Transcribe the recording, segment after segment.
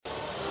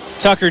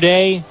Tucker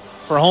Day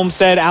for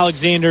Homestead,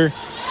 Alexander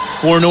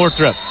for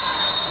Northrop.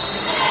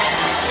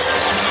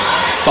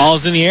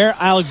 Ball's in the air.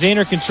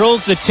 Alexander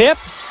controls the tip.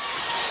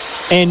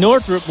 And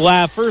Northrop will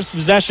have first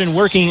possession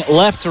working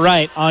left to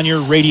right on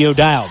your radio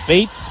dial.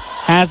 Bates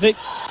has it.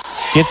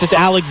 Gets it to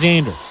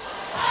Alexander.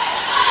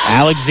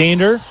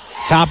 Alexander,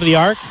 top of the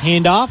arc.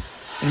 Handoff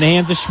in the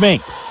hands of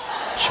Schmink.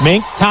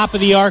 Schmink, top of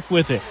the arc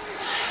with it.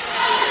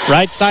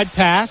 Right side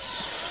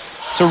pass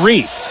to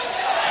Reese.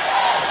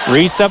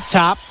 Reese up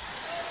top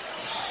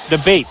to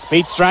Bates.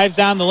 Bates drives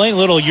down the lane.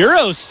 Little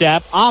Euro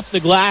step off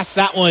the glass.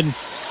 That one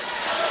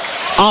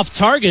off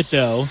target,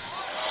 though.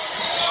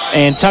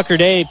 And Tucker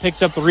Day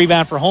picks up the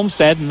rebound for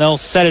Homestead, and they'll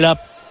set it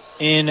up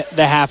in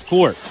the half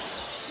court.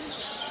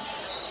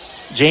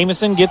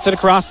 Jamison gets it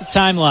across the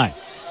timeline.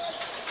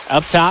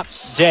 Up top,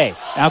 Day.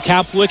 Now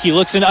Cal Pawlicki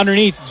looks in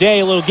underneath.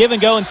 Day, a little give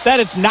and go. Instead,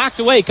 it's knocked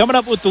away. Coming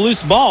up with the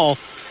loose ball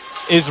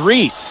is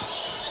Reese.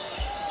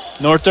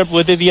 Northrop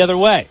with it the other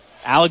way.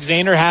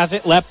 Alexander has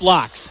it, left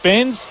block.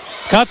 Spins,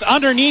 cuts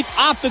underneath,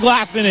 off the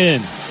glass and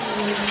in.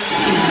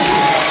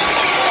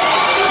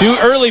 2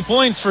 early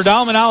points for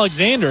Dalman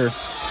Alexander.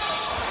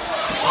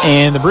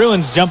 And the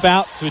Bruins jump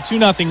out to a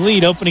 2-0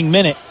 lead opening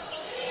minute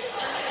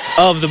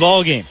of the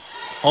ball game.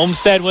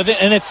 Homestead with it,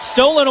 and it's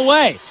stolen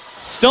away.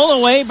 Stolen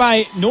away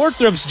by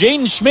Northrop's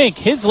Jaden Schmink.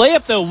 His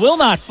layup, though, will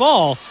not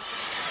fall.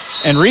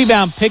 And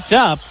rebound picked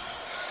up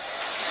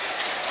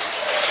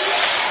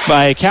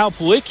by Cal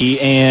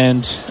Pawlicki,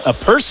 and a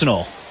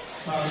personal.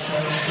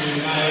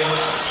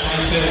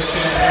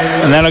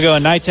 And that'll go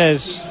on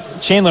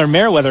Nitez Chandler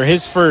Merriweather,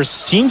 his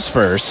first, team's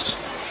first.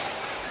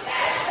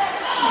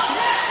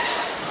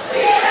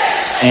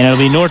 And it'll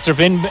be Northrop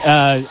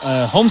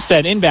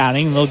Homestead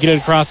inbounding, and they'll get it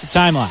across the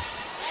timeline.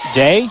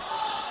 Day,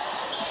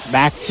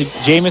 back to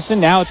Jamison.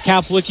 Now it's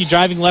Cal Pawlicki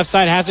driving left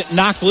side, has it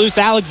knocked loose.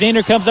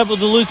 Alexander comes up with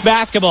the loose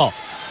basketball.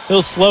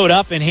 He'll slow it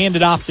up and hand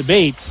it off to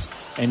Bates,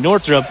 and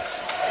Northrop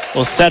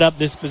will set up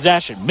this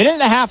possession. Minute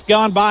and a half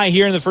gone by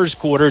here in the first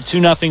quarter.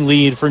 2-0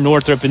 lead for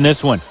Northrop in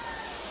this one.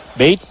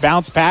 Bates,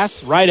 bounce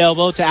pass, right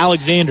elbow to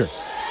Alexander.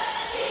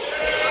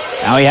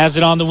 Now he has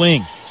it on the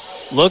wing.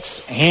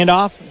 Looks,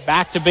 handoff,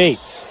 back to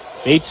Bates.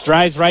 Bates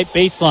drives right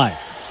baseline.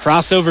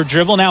 Crossover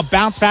dribble, now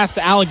bounce pass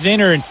to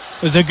Alexander, and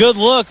it was a good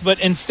look, but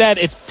instead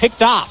it's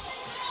picked off.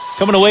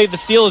 Coming away with the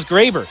steal is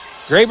Graber.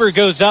 Graber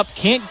goes up,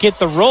 can't get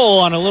the roll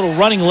on a little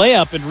running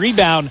layup, and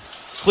rebound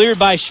cleared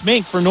by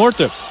Schmink for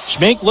Northrop.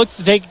 Schmink looks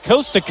to take it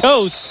coast to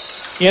coast.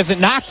 He has it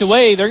knocked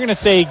away. They're going to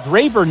say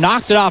Graber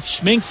knocked it off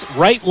Schmink's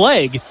right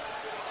leg,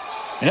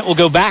 and it will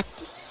go back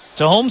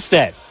to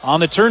Homestead on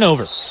the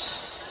turnover.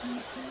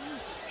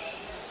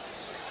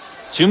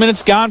 2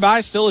 minutes gone by,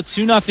 still a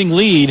 2-0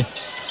 lead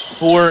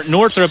for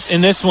Northrop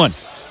in this one.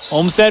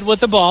 Homestead with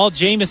the ball,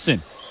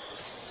 Jamison.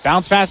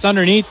 Bounce pass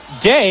underneath,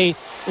 Day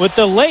with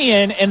the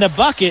lay-in and the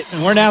bucket,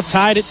 and we're now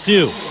tied at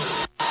 2.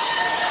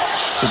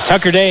 So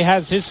Tucker Day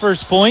has his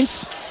first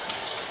points,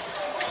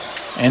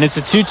 and it's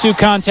a 2-2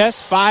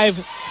 contest.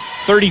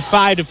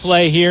 5:35 to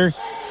play here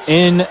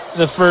in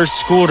the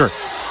first quarter.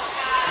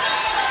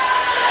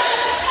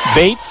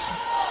 Bates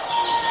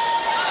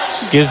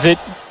gives it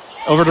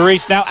over to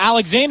Reese. Now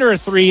Alexander a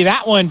three.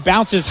 That one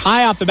bounces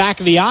high off the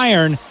back of the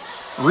iron.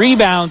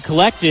 Rebound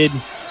collected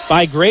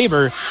by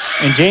Graber,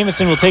 and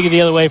Jamison will take it the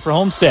other way for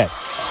Homestead.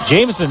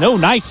 Jamison,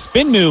 nice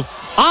spin move.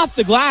 Off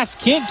the glass,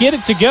 can't get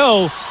it to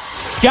go.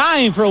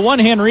 Skying for a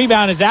one-hand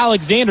rebound is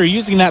Alexander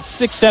using that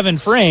 6'7"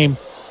 frame,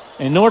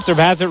 and Northrop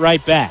has it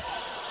right back.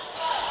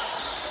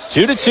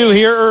 2-2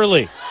 here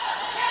early.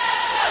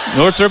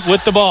 Northrop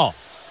with the ball.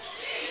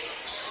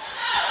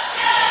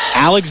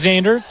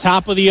 Alexander,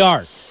 top of the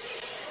arc.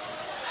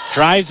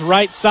 Drives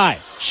right side.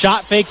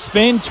 Shot fake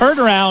spin,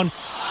 turnaround.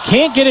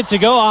 Can't get it to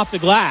go off the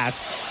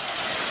glass.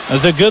 It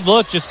was a good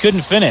look, just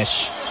couldn't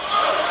finish.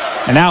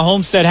 And now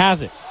Homestead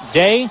has it.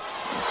 Day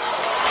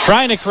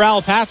trying to corral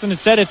a pass, and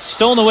instead it's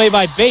stolen away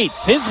by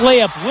Bates. His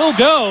layup will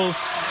go,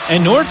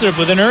 and Northrop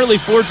with an early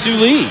 4-2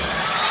 lead.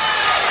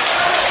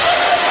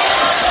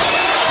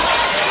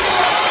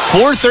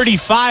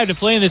 4:35 to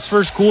play in this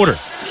first quarter.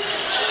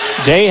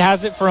 Day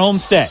has it for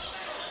Homestead.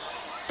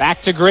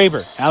 Back to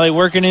Graber. Now they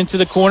working into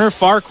the corner,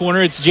 far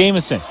corner. It's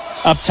Jamison.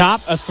 Up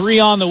top, a three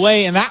on the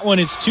way, and that one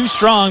is too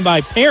strong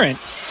by Parent.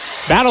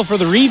 Battle for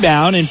the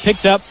rebound and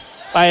picked up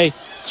by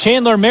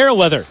Chandler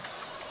Merriweather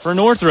for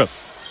Northrop.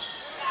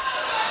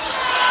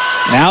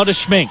 Now to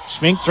Schmink.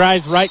 Schmink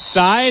drives right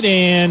side,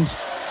 and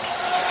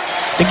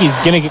I think he's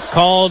going to get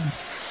called.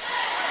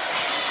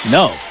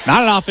 No,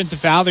 not an offensive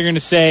foul. They're going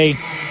to say,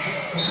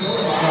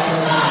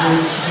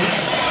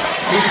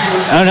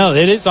 oh no,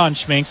 it is on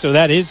Schmink, so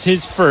that is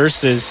his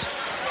first as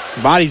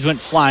the bodies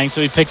went flying,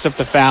 so he picks up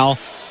the foul.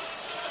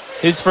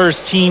 His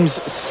first, team's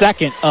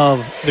second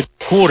of the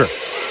quarter.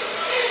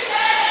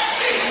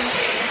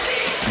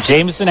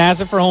 Jamison has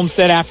it for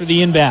Homestead after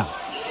the inbound.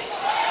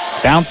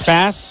 Bounce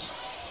pass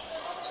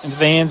into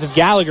the hands of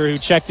Gallagher, who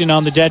checked in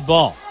on the dead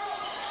ball.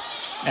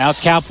 Now it's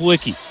Cal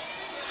Pawlicki.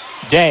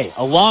 Day,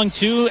 a long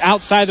two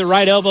outside the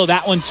right elbow.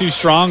 That one too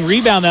strong.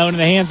 Rebound, though, into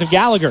the hands of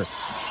Gallagher.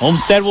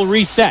 Homestead will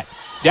reset.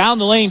 down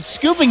the lane,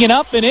 scooping it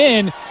up and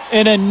in,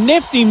 and a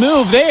nifty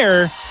move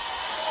there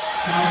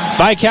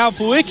by Cal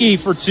Pawlicki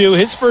for 2,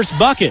 his first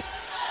bucket.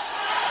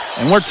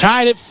 And we're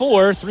tied at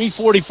 4,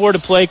 3:44 to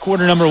play,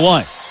 quarter number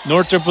 1.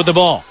 Northrop with the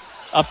ball.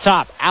 Up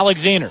top,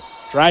 Alexander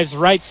drives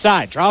right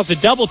side, draws a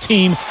double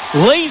team,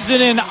 lays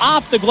it in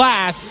off the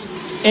glass,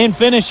 and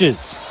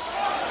finishes.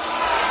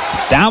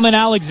 Dowman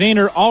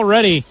Alexander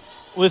already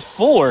with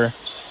 4,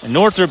 and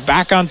Northrop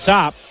back on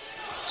top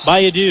by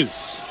a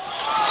deuce.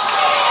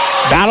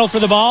 Battle for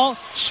the ball.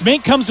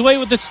 Schmink comes away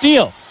with the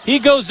steal. He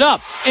goes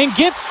up and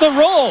gets the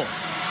roll.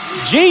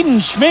 Jaden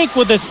Schmink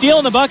with the steal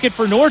in the bucket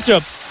for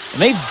Northrop.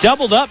 And they've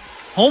doubled up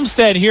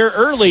Homestead here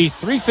early.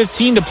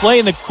 3:15 to play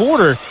in the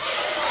quarter.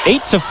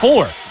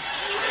 8-4.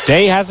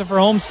 Day has it for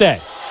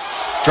Homestead.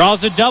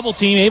 Draws a double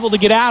team, able to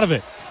get out of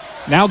it.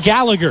 Now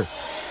Gallagher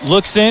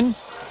looks in.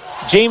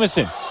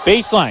 Jamison,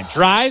 baseline,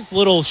 drives,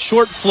 little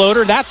short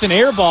floater. That's an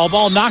air ball.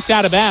 Ball knocked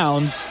out of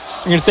bounds.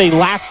 I'm going to say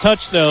last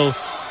touch, though,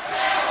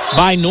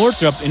 by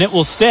Northrop, and it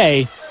will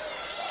stay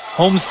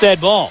Homestead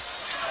ball.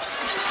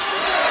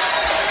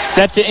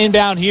 Set to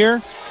inbound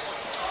here.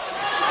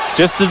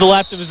 Just to the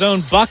left of his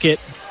own bucket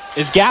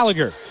is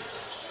Gallagher.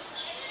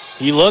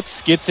 He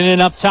looks, gets it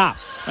in up top.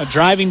 Now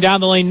driving down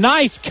the lane.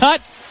 Nice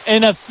cut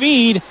and a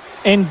feed,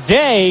 and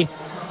Day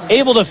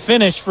able to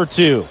finish for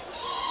 2.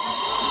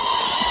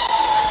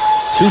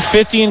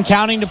 2:50 and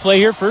counting to play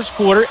here. First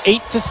quarter,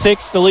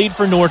 8-6, the lead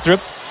for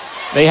Northrop.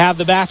 They have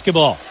the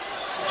basketball.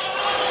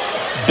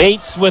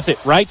 Bates with it,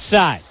 right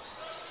side.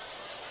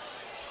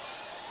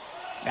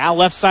 Now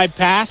left side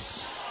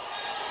pass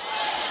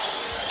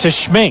to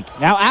Schmink.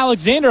 Now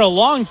Alexander, a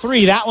long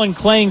 3. That one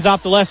clangs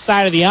off the left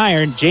side of the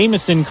iron.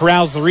 Jamison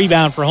corrals the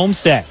rebound for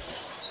Homestead.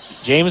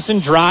 Jamison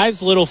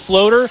drives, little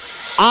floater,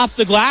 off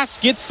the glass,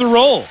 gets the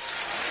roll.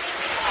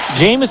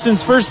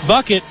 Jamison's first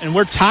bucket, and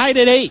we're tied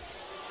at 8.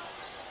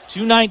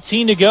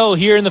 2:19 to go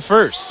here in the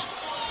first.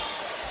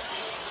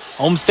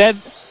 Homestead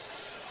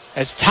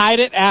has tied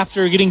it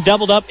after getting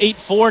doubled up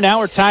 8-4. Now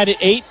we're tied at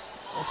 8.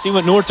 We'll see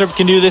what Northrop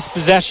can do this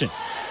possession.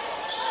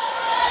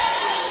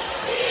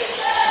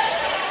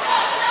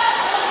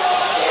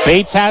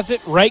 Bates has it,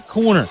 right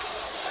corner.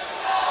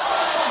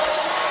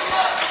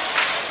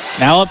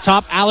 Now up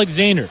top,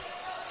 Alexander.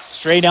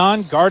 Straight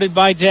on, guarded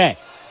by Day.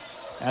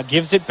 Now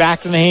gives it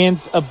back in the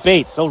hands of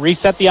Bates. They'll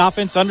reset the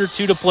offense, under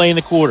 2 to play in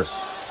the quarter.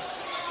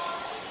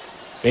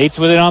 Bates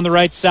with it on the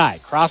right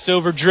side.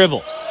 Crossover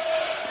dribble.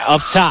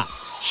 Up top,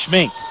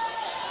 Schmink.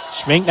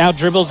 Schmink now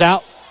dribbles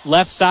out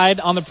left side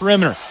on the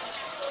perimeter.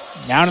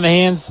 Down in the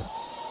hands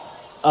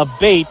of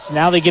Bates.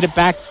 Now they get it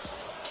back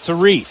to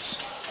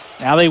Reese.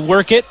 Now they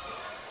work it.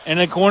 In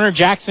the corner,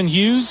 Jackson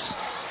Hughes.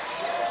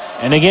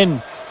 And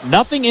again,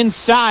 nothing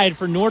inside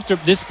for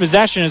Northrop this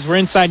possession as we're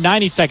inside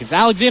 90 seconds.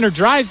 Alexander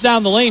drives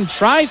down the lane,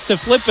 tries to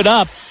flip it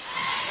up.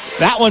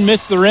 That one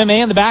missed the rim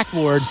and the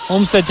backboard.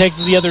 Homestead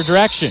takes it the other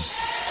direction.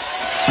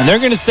 And they're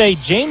going to say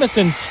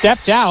Jamison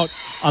stepped out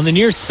on the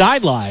near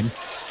sideline.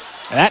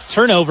 And that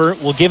turnover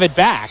will give it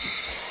back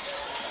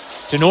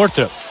to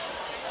Northrop.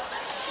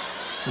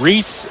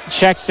 Reese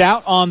checks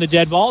out on the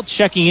dead ball.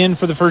 Checking in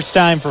for the first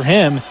time for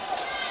him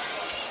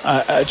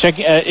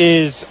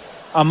is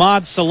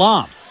Ahmad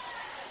Salam.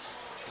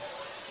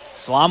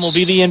 Salam will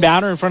be the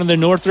inbounder in front of the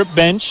Northrop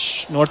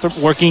bench. Northrop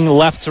working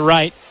left to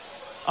right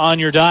on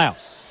your dial.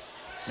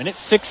 Minute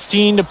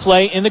 16 to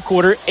play in the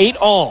quarter.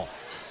 8-all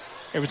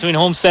here between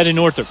Homestead and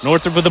Northrop.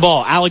 Northrop with the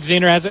ball.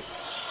 Alexander has it.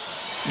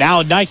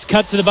 Now a nice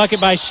cut to the bucket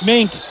by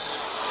Schmink.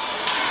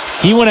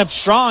 He went up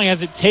strong,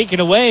 has it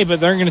taken away, but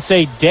they're going to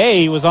say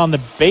Day was on the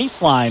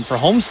baseline for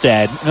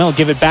Homestead, and they'll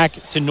give it back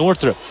to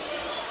Northrop.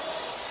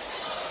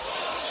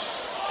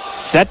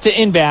 Set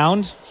to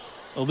inbound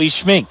will be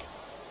Schmink.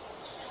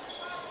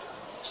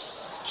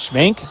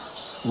 Schmink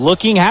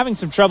looking, having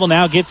some trouble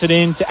now, gets it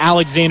in to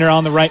Alexander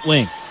on the right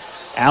wing.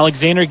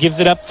 Alexander gives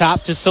it up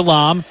top to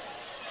Salam.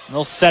 And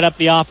they'll set up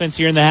the offense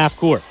here in the half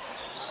court.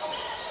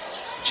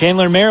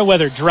 Chandler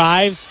Merriweather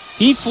drives.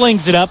 He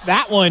flings it up.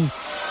 That one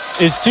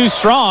is too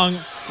strong.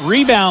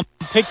 Rebound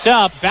picked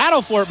up.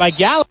 Battle for it by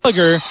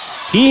Gallagher.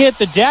 He hit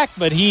the deck,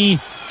 but he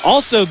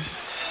also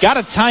got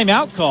a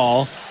timeout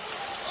call.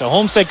 So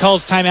Homestead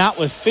calls timeout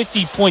with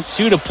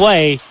 50.2 to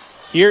play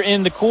here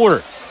in the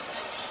quarter.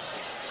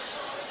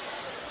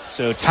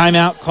 So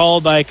timeout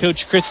called by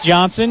Coach Chris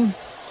Johnson.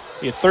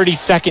 A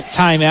 30-second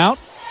timeout.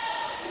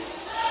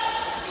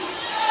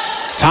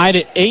 Tied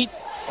at 8.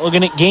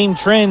 Looking at game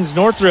trends,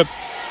 Northrop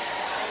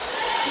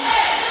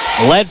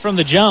led from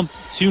the jump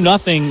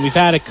 2-0. We've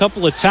had a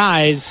couple of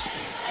ties.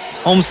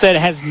 Homestead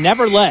has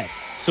never led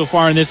so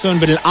far in this one,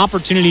 but an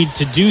opportunity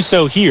to do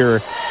so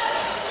here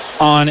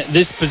on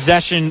this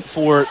possession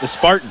for the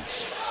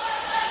Spartans.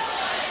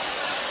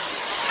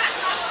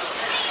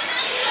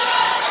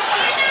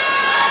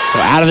 So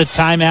out of the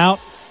timeout,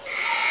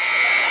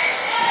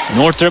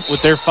 Northrop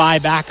with their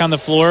 5 back on the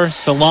floor.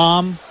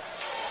 Salam,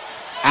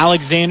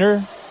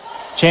 Alexander,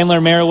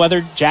 Chandler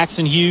Merriweather,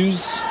 Jackson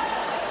Hughes,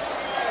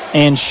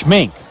 and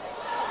Schmink.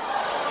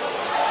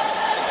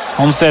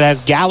 Homestead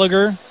has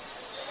Gallagher,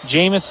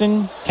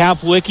 Jamison, Cal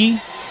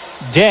Pawlicki,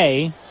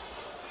 Day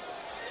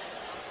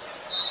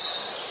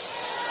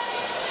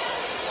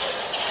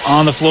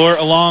on the floor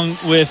along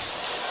with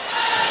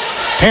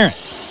Parent.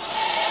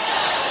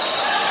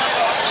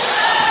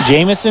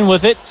 Jamison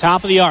with it,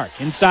 top of the arc.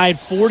 Inside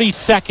 40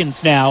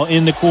 seconds now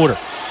in the quarter.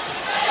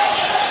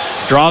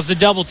 Draws the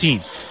double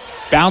team.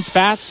 Bounce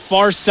pass,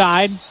 far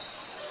side.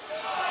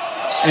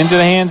 Into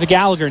the hands of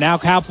Gallagher. Now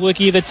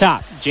Kalpawicki at the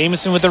top.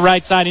 Jamison with the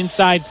right side,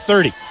 inside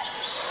 30.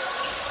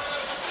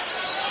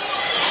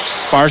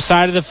 Far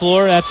side of the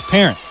floor, that's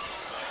Parent.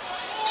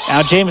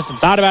 Now Jamison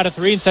thought about a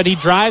three and said he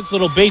drives,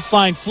 little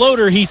baseline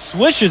floater. He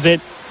swishes it,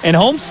 and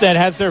Homestead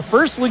has their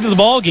first lead of the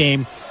ball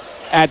game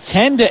at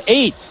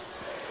 10-8.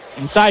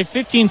 Inside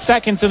 15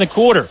 seconds in the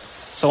quarter.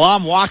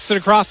 Salam walks it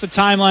across the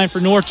timeline for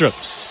Northrop.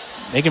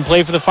 They can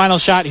play for the final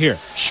shot here.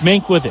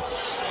 Schmink with it.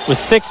 With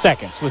 6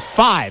 seconds. With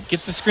 5.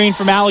 Gets the screen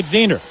from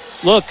Alexander.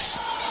 Looks.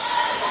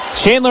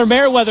 Chandler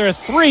Merriweather a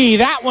three.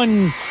 That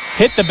one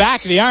hit the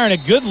back of the iron. A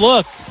good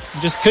look.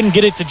 Just couldn't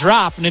get it to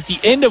drop. And at the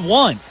end of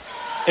one,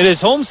 it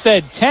is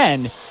Homestead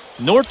 10,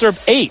 Northrop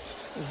 8.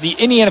 This is the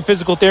Indiana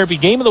Physical Therapy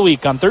Game of the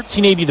Week on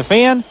 1380 The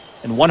Fan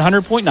and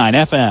 100.9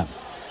 FM.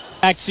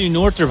 Back to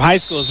Northrop High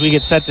School as we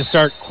get set to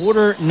start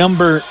quarter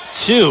number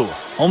 2.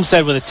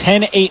 Homestead with a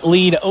 10-8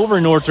 lead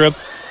over Northrop.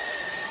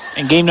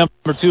 And game number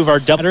 2 of our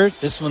doubleheader.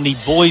 This one the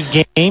boys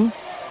game.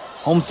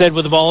 Homestead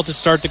with the ball to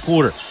start the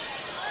quarter.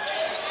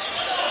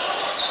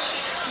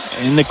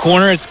 In the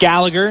corner, it's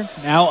Gallagher.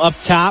 Now up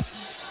top.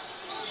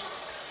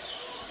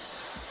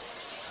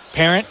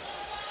 Parent.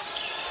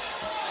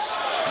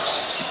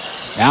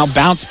 Now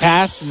bounce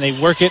pass, and they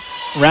work it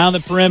around the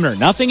perimeter.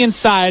 Nothing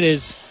inside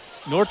as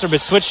Northrop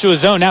has switched to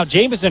his own. Now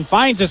Jamison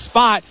finds a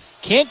spot.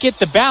 Can't get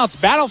the bounce.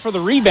 Battle for the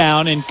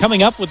rebound, and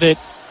coming up with it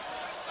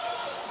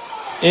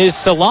is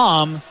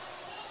Salam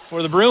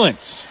for the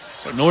Bruins.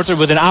 So Northrop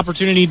with an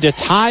opportunity to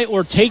tie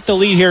or take the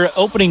lead here,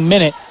 opening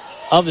minute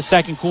of the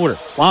second quarter.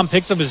 Salam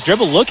picks up his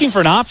dribble, looking for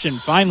an option.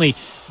 Finally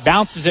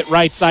bounces it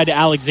right side to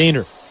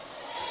Alexander.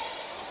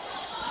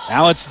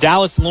 Now it's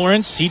Dallas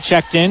Lawrence. He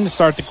checked in to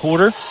start the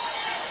quarter.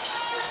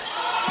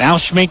 Now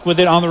Schmink with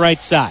it on the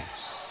right side.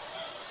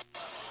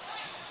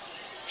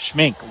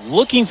 Schmink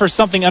looking for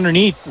something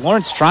underneath.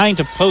 Lawrence trying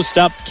to post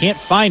up. Can't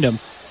find him.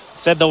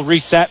 Said they'll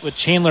reset with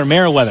Chandler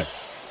Merriweather.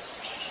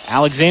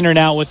 Alexander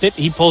now with it.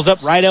 He pulls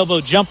up, right elbow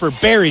jumper,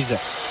 buries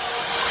it.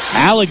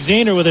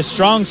 Alexander with a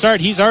strong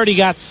start. He's already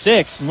got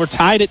 6, and we're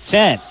tied at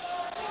 10.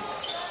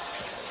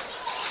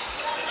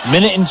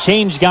 Minute and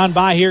change gone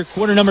by here,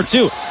 quarter number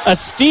 2. A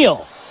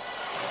steal.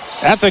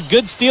 That's a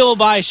good steal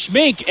by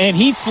Schmink, and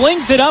he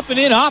flings it up and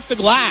in off the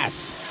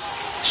glass.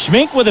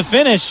 Schmink with a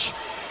finish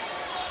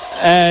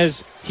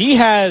as he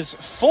has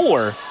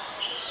 4,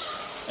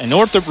 and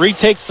Northrop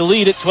retakes the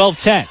lead at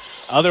 12-10.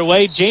 Other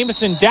way,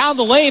 Jamison down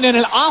the lane, and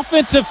an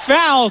offensive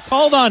foul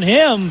called on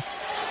him.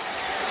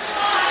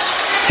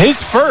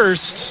 His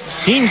first,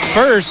 team's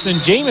first,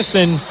 and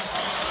Jamison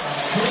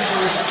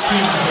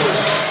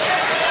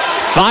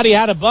thought he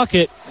had a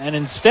bucket, and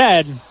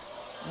instead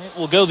it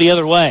will go the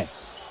other way.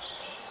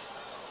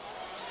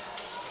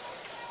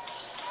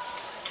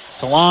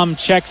 Salam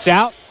checks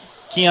out.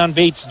 Keon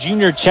Bates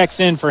Jr. checks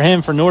in for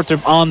him for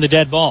Northrop on the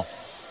dead ball.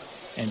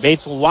 And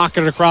Bates will walk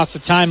it across the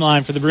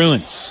timeline for the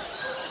Bruins.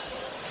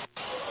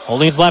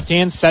 Holding his left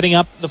hand, setting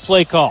up the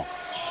play call.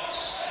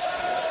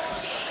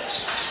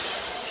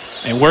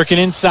 And working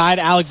inside,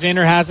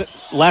 Alexander has it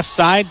left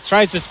side.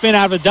 Tries to spin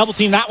out of a double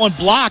team. That one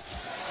blocked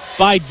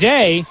by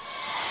Day.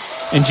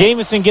 And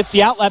Jamison gets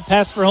the outlet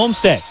pass for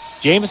Homestead.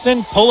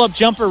 Jamison, pull-up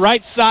jumper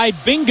right side,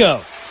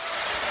 bingo.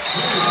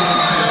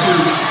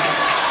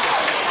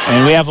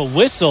 And we have a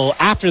whistle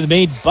after the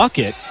made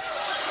bucket.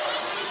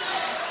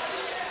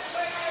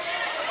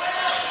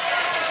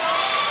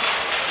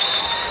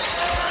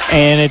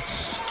 And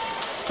it's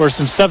for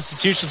some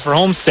substitutions for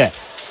Homestead.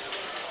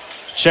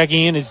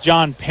 Checking in is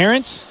John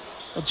Parent.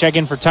 He'll check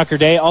in for Tucker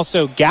Day.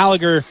 Also,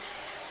 Gallagher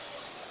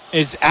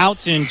is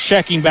out, and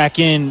checking back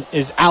in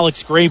is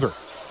Alex Graber.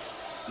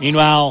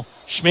 Meanwhile,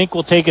 Schmink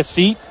will take a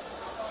seat,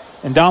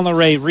 and Donald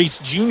Ray Reese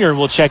Jr.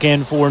 will check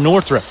in for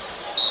Northrop.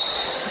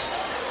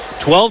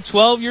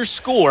 12-12 your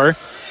score.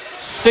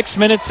 6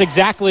 minutes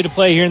exactly to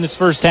play here in this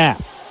first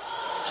half.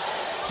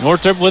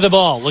 Northrop with the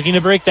ball, looking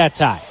to break that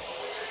tie.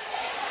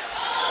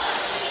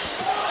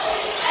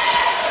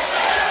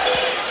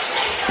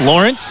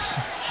 Lawrence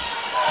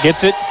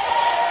gets it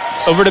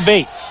over to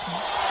Bates.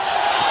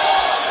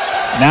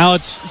 Now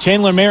it's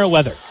Chandler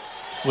Merriweather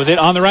with it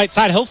on the right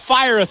side. He'll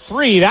fire a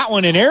three. That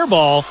one an air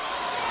ball.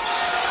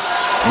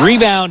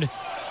 Rebound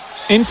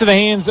into the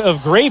hands of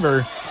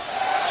Graber,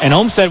 and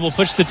Homestead will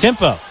push the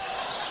tempo.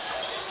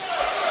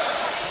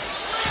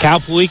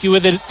 Kalpawicki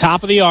with it at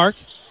top of the arc.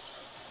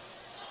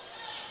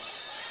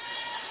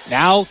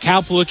 Now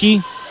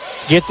Kalpawicki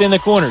gets in the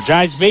corner,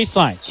 drives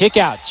baseline, kick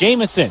out.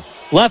 Jamison,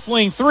 left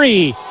wing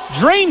three,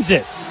 drains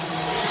it.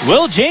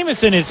 Will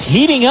Jamison is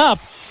heating up.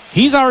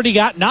 He's already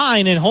got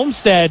 9, and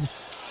Homestead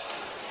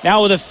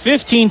now with a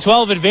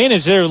 15-12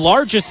 advantage. They're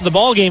largest of the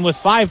ball game with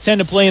 5:10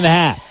 to play in the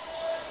half.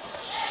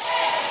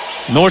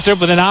 Northrop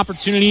with an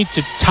opportunity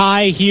to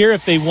tie here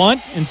if they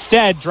want.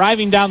 Instead,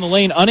 driving down the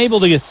lane, unable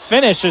to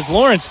finish as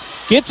Lawrence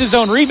gets his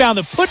own rebound.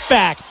 The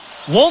putback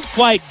won't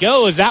quite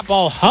go as that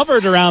ball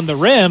hovered around the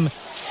rim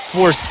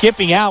for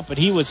skipping out, but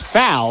he was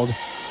fouled.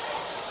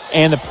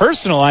 And the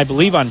personal, I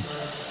believe, on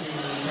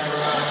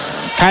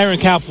Kyron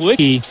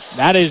Kalpwicki,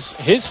 that is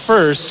his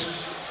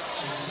first,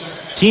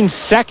 team's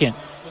second.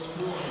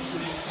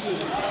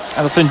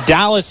 That'll send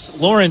Dallas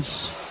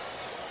Lawrence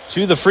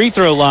to the free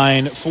throw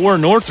line for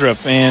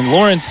Northrop. And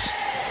Lawrence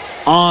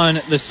on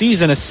the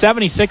season, a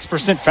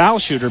 76% foul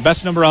shooter,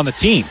 best number on the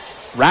team.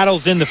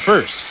 Rattles in the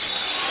first.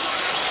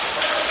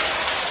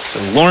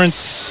 So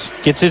Lawrence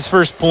gets his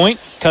first point,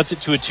 cuts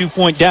it to a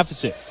 2-point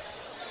deficit.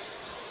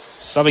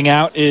 Subbing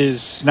out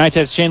is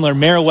Nitez Chandler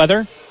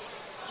Merriweather.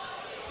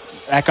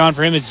 Back on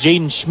for him is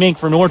Jaden Schmink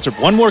for Northrop.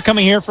 One more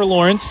coming here for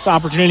Lawrence.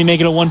 Opportunity to make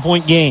it a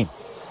 1-point game.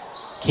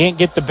 Can't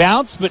get the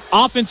bounce, but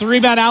offensive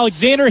rebound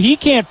Alexander. He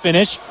can't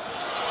finish.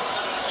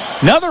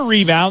 Another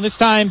rebound, this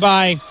time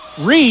by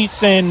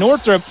Reese, and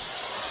Northrop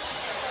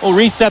will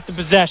reset the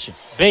possession.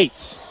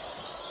 Bates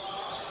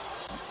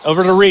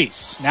over to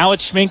Reese. Now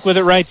it's Schmink with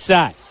it right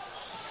side.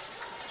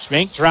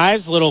 Schmink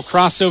drives, little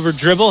crossover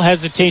dribble,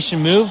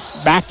 hesitation move,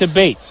 back to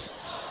Bates.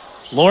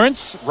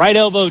 Lawrence, right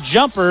elbow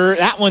jumper.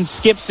 That one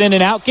skips in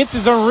and out, gets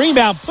his own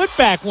rebound.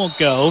 Putback won't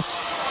go.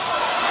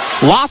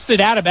 Lost it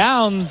out of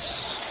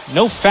bounds.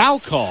 No foul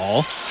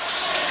call.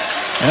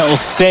 And it will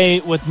stay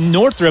with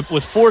Northrop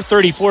with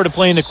 4:34 to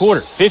play in the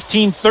quarter.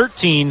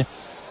 15-13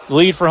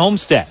 lead for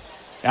Homestead.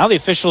 Now the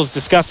officials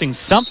discussing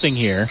something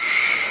here.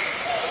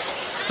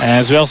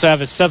 As we also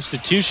have a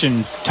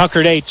substitution.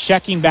 Tucker Day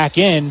checking back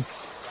in.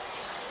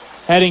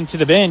 Heading to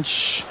the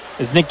bench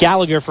is Nick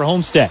Gallagher for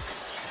Homestead.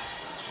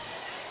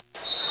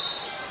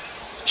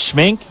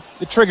 Schmink,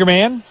 the trigger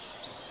man,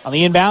 on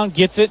the inbound,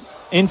 gets it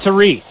into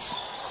Reese.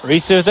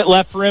 Reese with it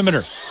left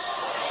perimeter.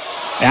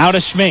 Now to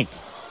Schmink.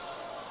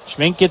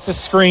 Schmink gets a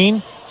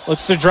screen,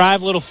 looks to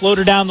drive, little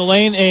floater down the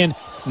lane, and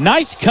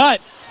nice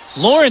cut.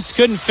 Lawrence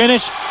couldn't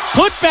finish.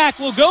 Putback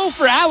will go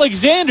for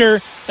Alexander,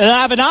 and they'll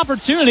have an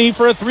opportunity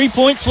for a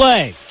 3-point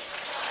play.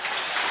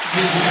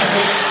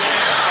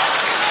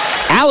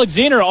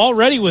 Alexander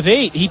already with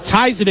 8. He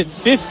ties it at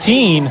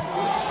 15,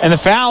 and the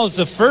foul is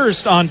the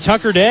first on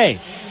Tucker Day.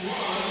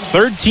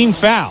 Third team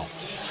foul.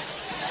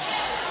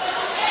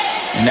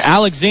 And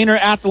Alexander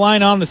at the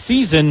line on the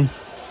season.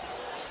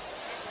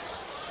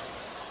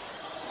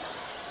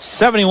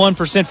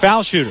 71%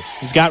 foul shooter.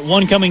 He's got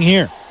one coming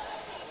here.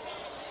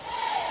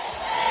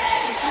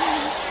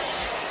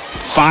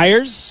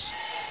 Fires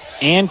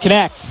and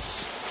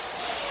connects.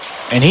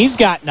 And he's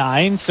got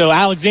 9. So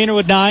Alexander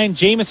with 9.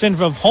 Jamison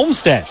from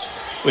Homestead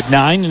with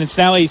 9. And it's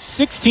now a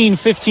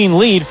 16-15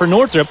 lead for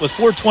Northrop with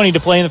 4:20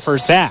 to play in the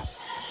first half.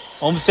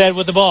 Homestead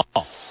with the ball.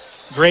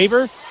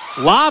 Graber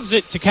lobs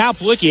it to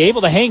Kalpwicki,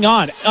 able to hang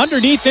on.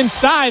 Underneath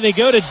inside, they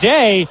go to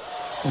Day.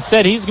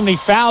 Instead, he's going to be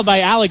fouled by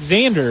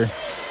Alexander.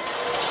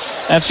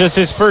 That's just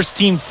his first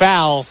team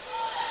foul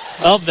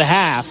of the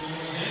half.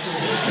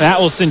 That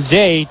will send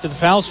Day to the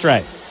foul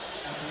stripe.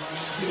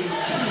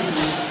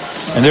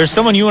 And there's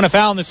someone you want to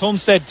foul on this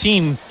Homestead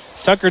team.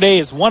 Tucker Day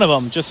is one of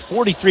them. Just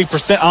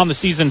 43% on the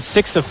season,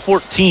 6 of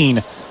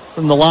 14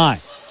 from the line.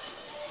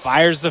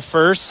 Fires the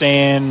first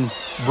and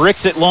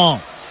bricks it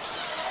long.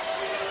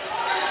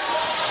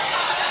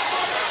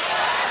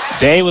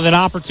 Day with an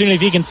opportunity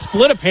if he can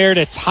split a pair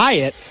to tie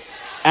it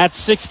at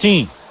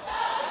 16.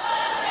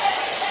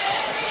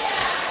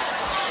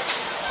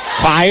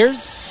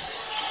 Fires.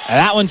 And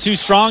that one too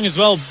strong as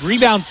well.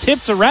 Rebound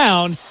tipped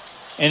around,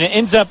 and it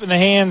ends up in the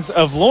hands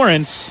of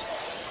Lawrence.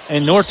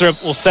 And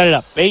Northrop will set it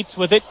up. Bates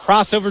with it.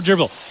 Crossover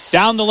dribble.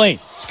 Down the lane.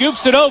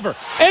 Scoops it over.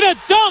 And a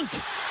dunk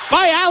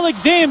by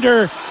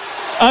Alexander.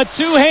 A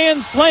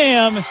two-hand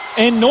slam.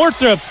 And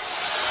Northrop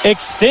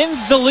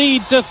extends the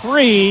lead to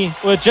 3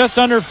 with just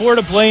under 4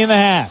 to play in the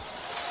half.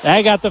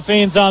 That got the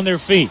fans on their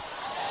feet.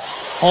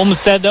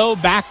 Homestead, though,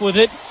 back with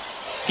it.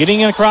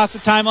 Getting it across the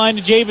timeline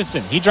to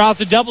Jamison. He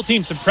draws a double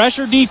team. Some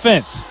pressure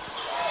defense.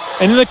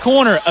 Into the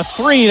corner. A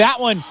 3. That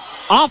one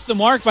off the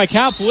mark by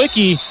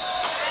Kalpwicki.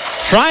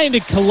 Trying to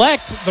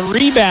collect the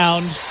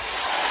rebound.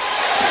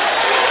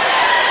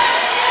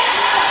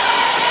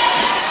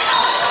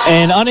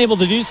 And unable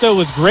to do so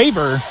was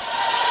Graber.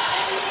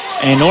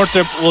 And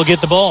Northrop will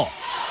get the ball.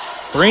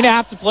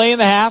 3.5 to play in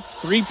the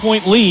half.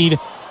 3-point lead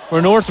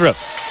for Northrop.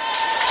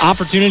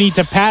 Opportunity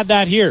to pad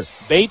that here.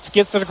 Bates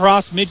gets it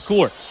across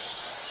midcourt.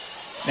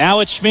 Now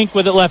it's Schmink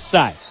with it left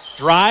side.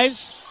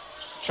 Drives.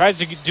 Tries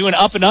to do an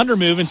up and under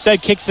move.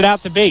 Instead kicks it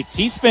out to Bates.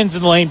 He spins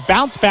in the lane.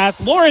 Bounce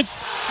pass. Lawrence.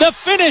 The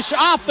finish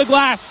off the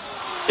glass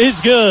is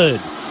good.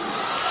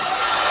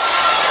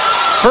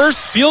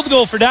 First field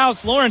goal for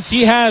Dallas Lawrence.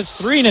 He has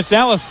 3, and it's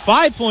now a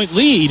 5-point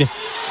lead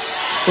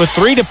with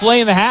 3 to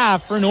play in the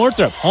half for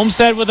Northrop.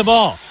 Homestead with the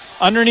ball.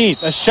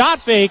 Underneath. A shot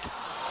fake.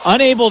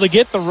 Unable to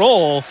get the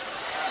roll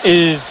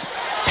is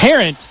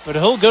Parent, but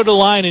he'll go to the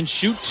line and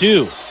shoot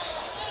 2.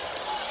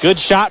 Good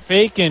shot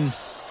fake and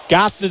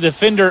got the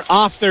defender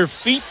off their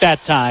feet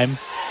that time.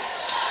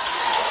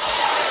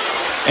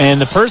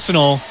 And the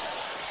personal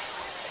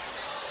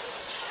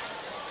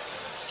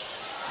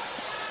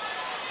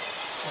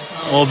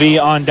will be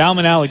on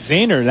Dalman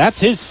Alexander. That's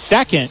his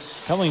second,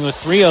 coming with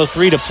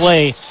 3:03 to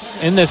play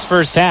in this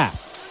first half.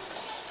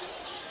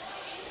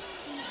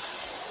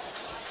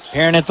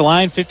 Perrin at the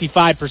line,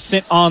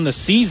 55% on the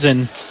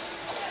season.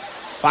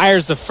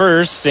 Fires the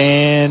first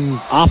and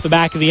off the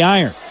back of the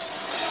iron.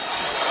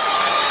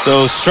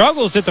 So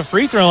struggles at the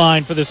free throw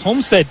line for this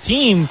Homestead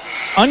team.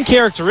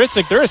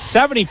 Uncharacteristic. They're a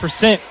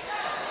 70%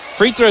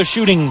 free throw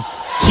shooting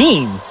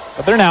team,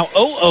 but they're now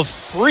 0 of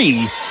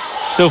 3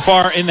 so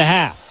far in the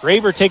half.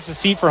 Graber takes a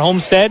seat for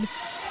Homestead.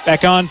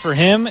 Back on for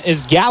him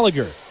is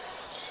Gallagher.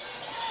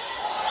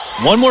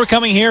 One more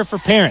coming here for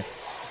Perrin.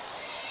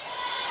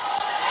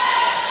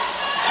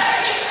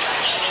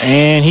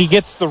 And he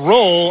gets the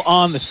roll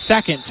on the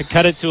second to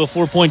cut it to a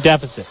 4-point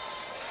deficit.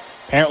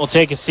 Perrin will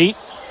take a seat.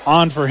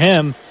 On for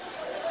him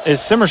is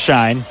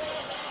Simmershine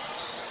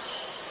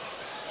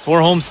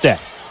for Homestead.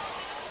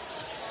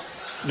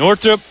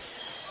 Northrop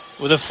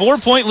with a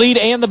 4-point lead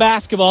and the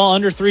basketball,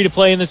 under 3 to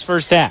play in this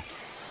first half.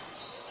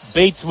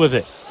 Bates with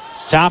it.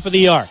 Top of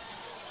the arc.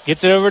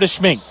 Gets it over to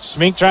Schmink.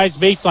 Schmink tries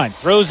baseline.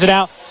 Throws it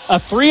out. A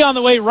 3 on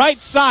the way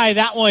right side.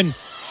 That one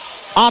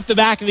off the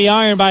back of the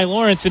iron by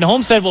Lawrence, and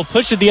Homestead will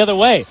push it the other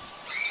way.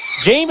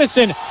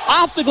 Jamison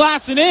off the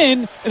glass and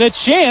in, and a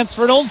chance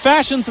for an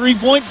old-fashioned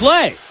 3-point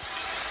play.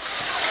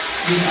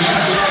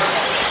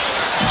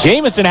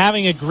 Jamison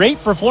having a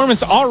great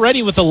performance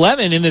already with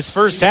 11 in this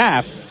first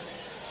half.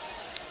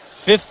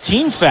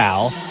 15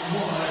 foul,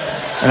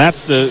 and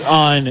that's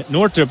on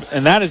Northrop,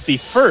 and that is the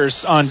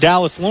first on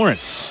Dallas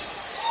Lawrence.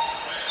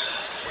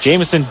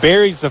 Jamison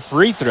buries the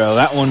free throw.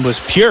 That one was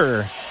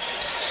pure.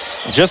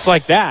 Just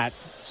like that,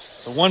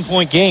 it's a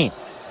 1-point game.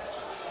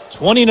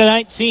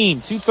 20-19,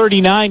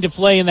 2:39 to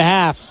play in the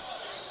half.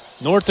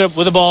 Northrop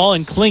with the ball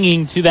and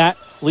clinging to that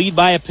lead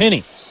by a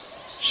penny.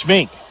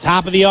 Schmink,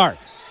 top of the arc.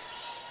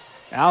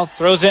 Now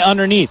throws it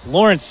underneath.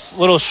 Lawrence,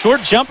 little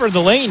short jumper in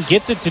the lane,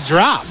 gets it to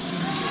drop.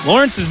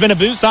 Lawrence has been a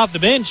boost off the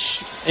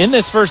bench in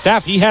this first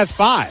half. He has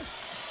 5.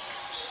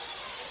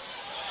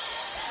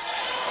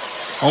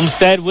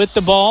 Homestead with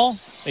the ball.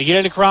 They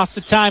get it across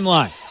the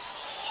timeline.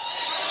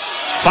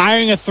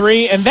 Firing a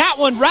 3, and that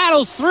one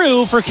rattles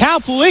through for Cal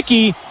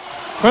Pawlicki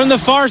from the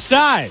far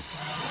side.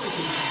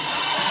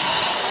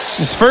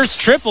 His first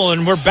triple,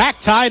 and we're back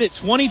tied at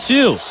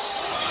 22.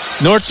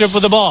 Northrop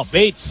with the ball.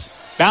 Bates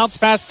bounce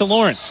pass to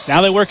Lawrence.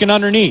 Now they're working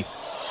underneath.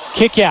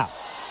 Kick out.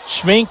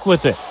 Schmink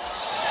with it.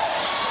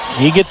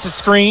 He gets a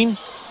screen.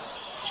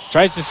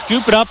 Tries to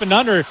scoop it up and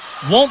under.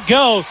 Won't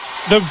go.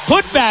 The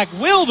putback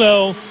will,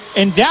 though.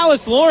 And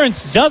Dallas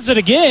Lawrence does it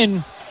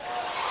again.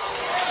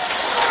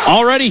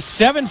 Already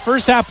 7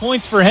 first half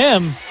points for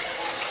him.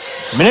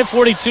 Minute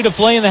 42 to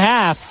play in the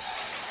half.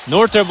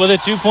 Northrop with a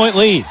 2-point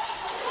lead.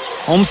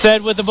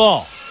 Homestead with the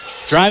ball.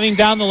 Driving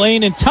down the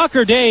lane, and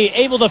Tucker Day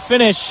able to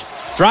finish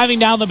driving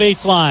down the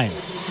baseline.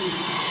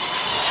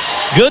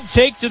 Good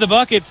take to the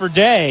bucket for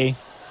Day.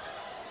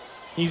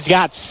 He's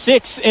got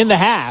 6 in the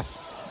half.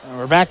 And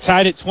we're back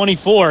tied at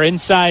 24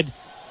 inside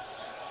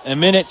a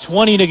minute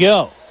 20 to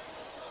go.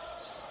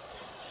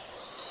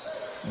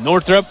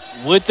 Northrop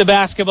with the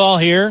basketball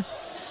here.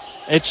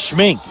 It's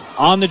Schmink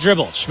on the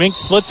dribble. Schmink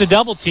splits a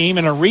double team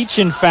and a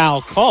reach-in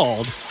foul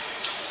called.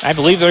 I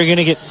believe they're going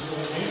to get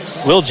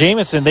Will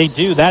Jamison. They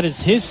do. That is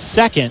his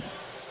second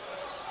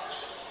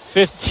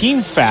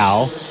 15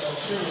 foul.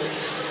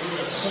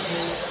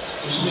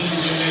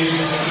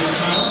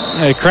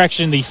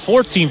 Correction, the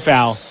 14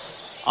 foul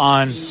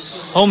on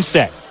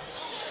Homestead.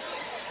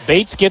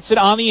 Bates gets it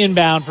on the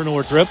inbound for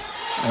Northrop,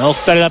 and they'll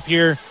set it up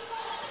here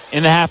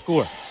in the half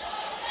court.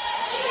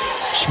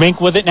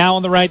 Schmink with it now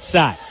on the right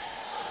side.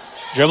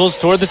 Dribbles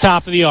toward the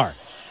top of the arc.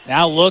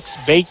 Now looks,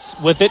 Bates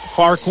with it,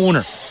 far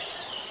corner.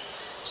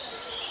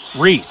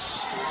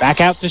 Reese back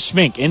out to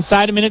Schmink.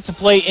 Inside a minute to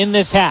play in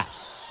this half.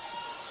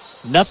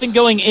 Nothing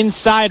going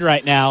inside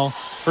right now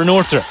for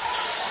Northrop.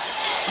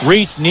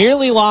 Reese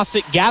nearly lost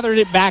it, gathered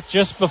it back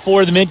just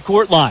before the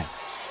midcourt line.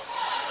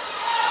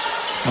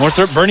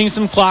 Northrop burning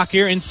some clock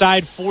here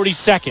inside 40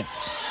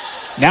 seconds.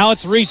 Now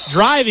it's Reese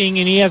driving,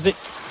 and he has it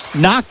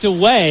knocked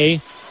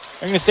away.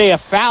 I'm going to say a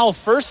foul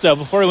first, though,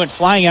 before he went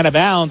flying out of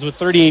bounds with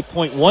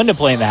 38.1 to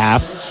play in the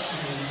half.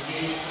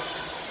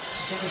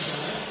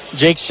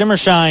 Jake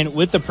Schimmershine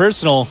with the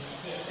personal,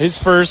 his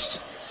first,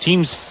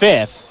 team's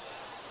 5th.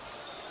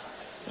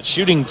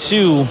 Shooting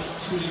 2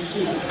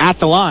 at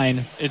the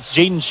line, it's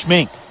Jaden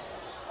Schmink.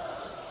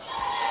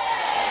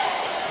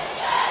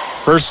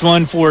 First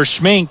one for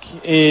Schmink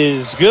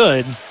is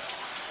good.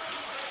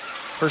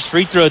 First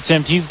free throw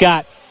attempt, he's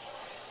got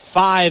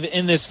 5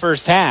 in this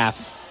first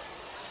half.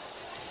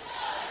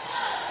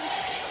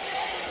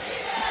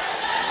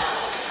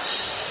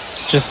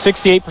 Just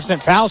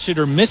 68% foul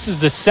shooter,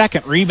 misses the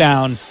second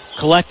rebound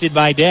collected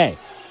by Day.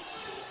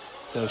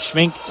 So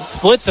Schmink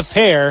splits a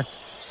pair,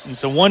 and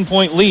it's a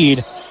 1-point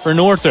lead for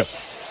Northrop.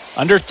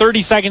 Under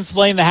 30 seconds to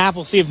play in the half.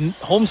 We'll see if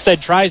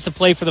Homestead tries to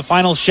play for the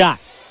final shot.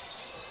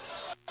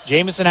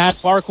 Jamison at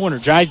far corner,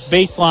 drives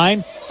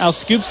baseline, now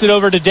scoops it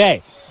over to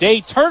Day.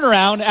 Day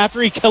turnaround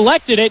after he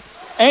collected it,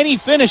 and he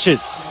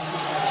finishes.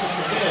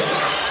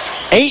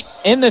 8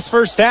 in this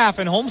first half,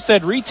 and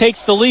Homestead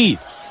retakes the lead.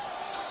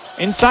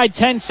 Inside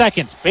 10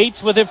 seconds,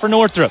 Bates with it for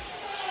Northrop.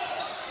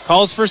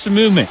 Calls for some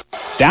movement.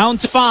 Down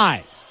to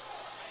 5.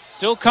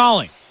 Still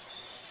calling.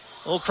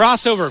 Little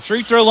crossover,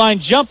 free throw line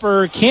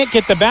jumper, can't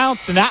get the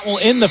bounce, and that will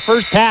end the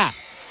first half.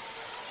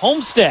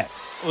 Homestead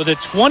with a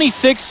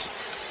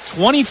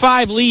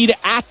 26-25 lead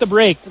at the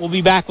break. We'll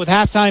be back with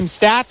halftime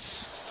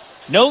stats,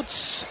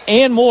 notes,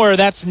 and more.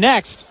 That's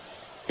next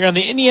here on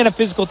the Indiana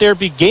Physical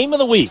Therapy Game of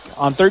the Week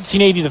on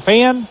 1380 The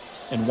Fan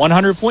and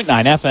 100.9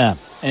 FM.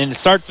 And to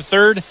start the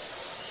third,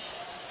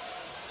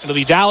 it'll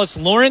be Dallas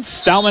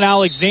Lawrence, Dalman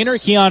Alexander,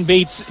 Keon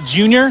Bates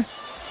Jr.,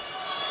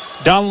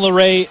 Don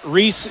LeRae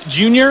Reese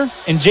Jr.,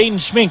 and Jaden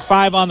Schmink,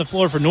 5 on the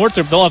floor for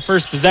Northrop. They'll have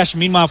first possession.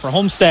 Meanwhile, for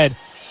Homestead,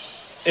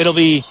 it'll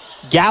be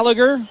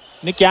Gallagher,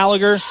 Nick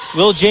Gallagher,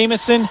 Will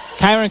Jamison,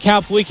 Kyron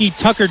Kalpwicki,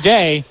 Tucker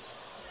Day,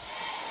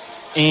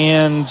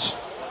 and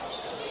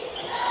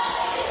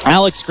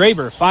Alex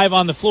Graber, 5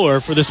 on the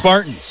floor for the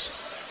Spartans.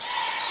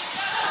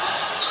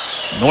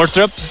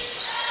 Northrop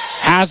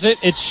has it.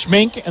 It's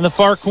Schmink in the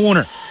far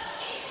corner.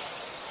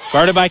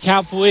 Guarded by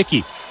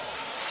Kalpwicki.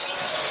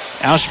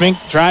 Now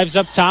Schmink drives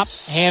up top,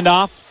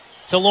 handoff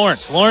to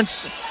Lawrence.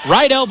 Lawrence,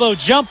 right elbow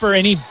jumper,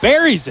 and he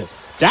buries it.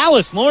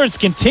 Dallas Lawrence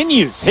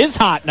continues his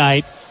hot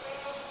night.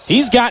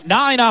 He's got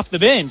 9 off the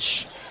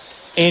bench,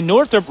 and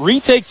Northrop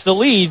retakes the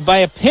lead by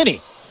a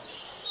penny.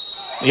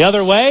 The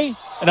other way,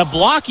 and a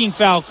blocking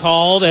foul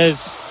called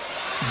as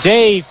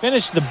Day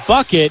finished the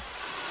bucket.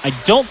 I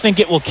don't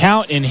think it will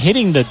count in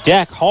hitting the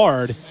deck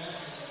hard. It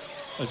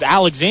was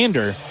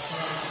Alexander.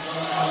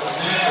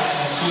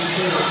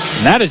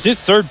 And that is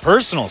his third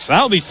personal, so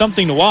that'll be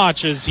something to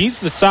watch as he's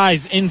the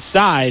size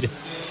inside.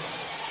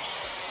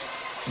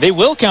 They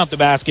will count the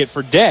basket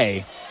for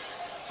Day.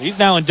 So he's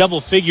now in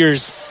double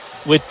figures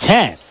with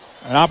 10.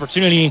 An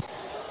opportunity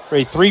for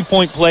a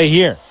three-point play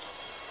here.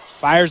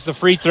 Fires the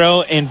free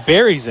throw and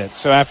buries it.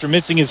 So after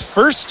missing his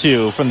first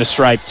 2 from the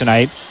stripe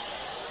tonight,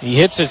 he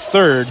hits his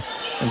third.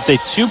 And it's a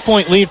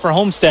 2-point lead for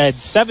Homestead.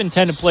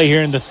 7:10 to play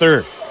here in the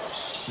third.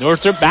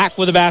 Northrop back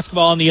with the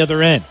basketball on the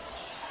other end.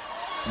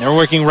 They're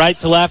working right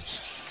to left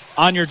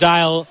on your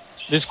dial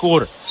this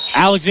quarter.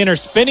 Alexander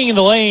spinning in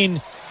the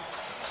lane,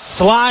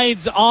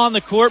 slides on the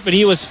court, but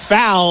he was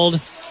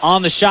fouled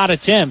on the shot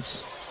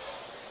attempt.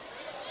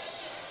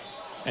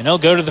 And he'll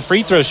go to the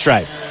free throw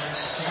stripe.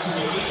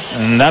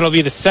 And that'll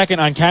be the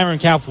second on Kyron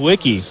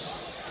Kalpwicki.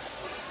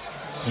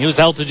 He was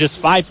held to just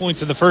 5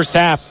 points in the first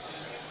half.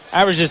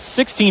 Averages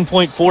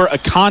 16.4 a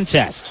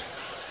contest.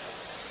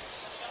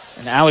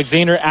 And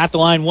Alexander at the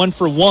line 1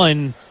 for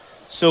 1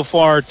 so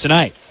far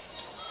tonight.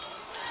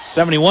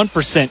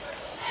 71%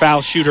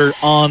 foul shooter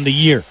on the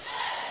year.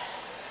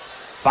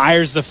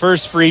 Fires the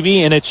first freebie,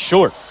 and it's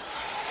short.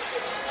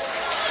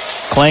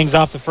 Clangs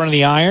off the front of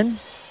the iron.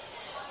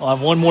 We'll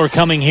have one more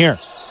coming here.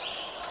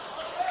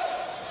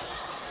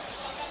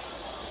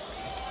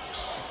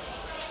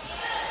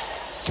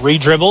 Three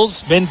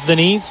dribbles, bends the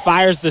knees,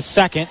 fires the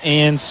second,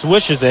 and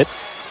swishes it.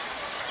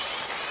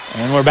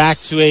 And we're back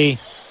to a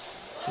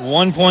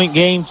 1-point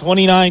game,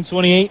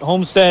 29-28.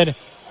 Homestead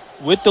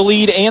with the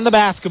lead and the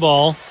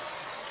basketball.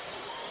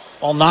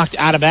 Ball knocked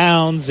out of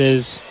bounds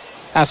as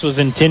pass was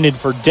intended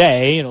for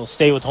Day. It'll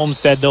stay with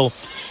Homestead. They'll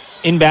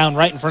inbound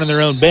right in front of their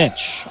own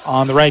bench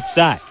on the right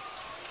side.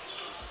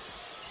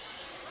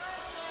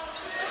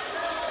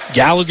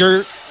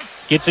 Gallagher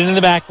gets into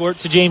the backcourt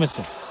to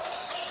Jamison.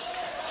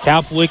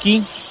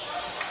 Kalpwicki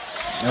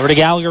over to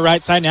Gallagher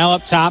right side. Now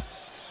up top,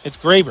 it's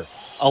Graber.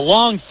 A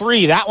long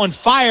 3. That one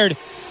fired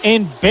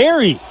and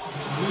buried.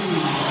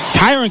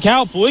 Kyron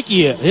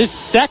Kalpwicki, his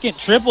second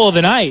triple of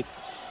the night.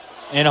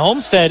 And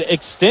Homestead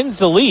extends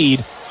the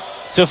lead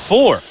to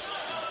 4.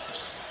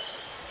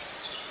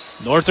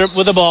 Northrop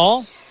with the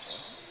ball.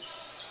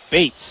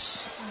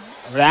 Bates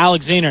over to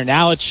Alexander.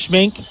 Now it's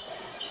Schmink.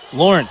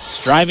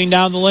 Lawrence driving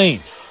down the lane.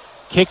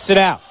 Kicks it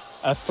out.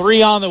 A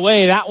 3 on the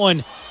way. That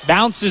one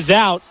bounces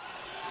out.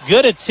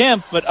 Good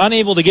attempt, but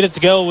unable to get it to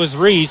go was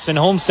Reese, and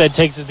Homestead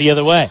takes it the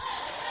other way.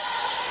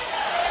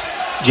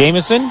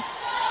 Jamison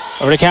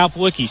over to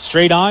Kalpwicki.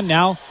 Straight on.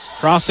 Now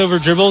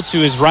crossover dribble to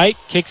his right.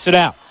 Kicks it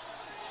out.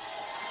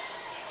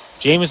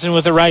 Jamison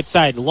with the right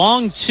side.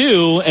 Long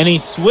 2, and he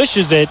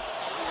swishes it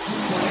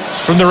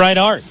from the right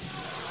arc.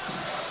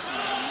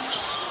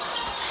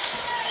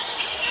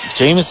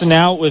 Jamison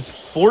now with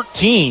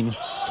 14.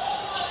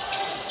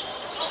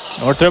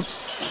 Northrop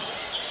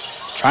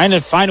trying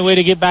to find a way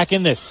to get back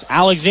in this.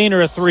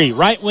 Alexander a 3.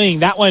 Right wing.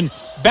 That one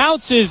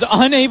bounces.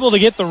 Unable to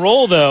get the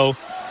roll, though.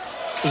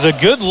 It was a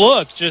good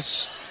look.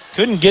 Just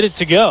couldn't get it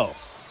to go.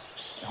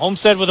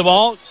 Homestead with the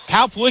ball.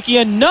 Kalpwicki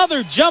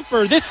another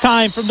jumper, this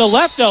time from the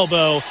left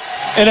elbow.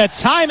 And a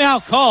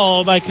timeout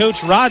call by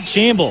Coach Rod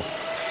Chamble.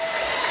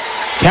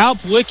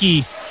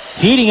 Kalpwicki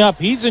heating up.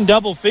 He's in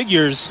double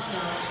figures.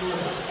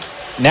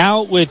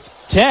 Now with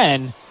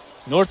 10.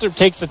 Northrop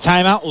takes the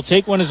timeout. Will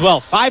take one as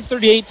well.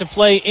 5:38 to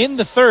play in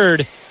the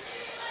third.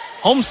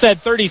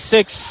 Homestead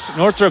 36,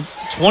 Northrop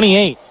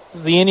 28.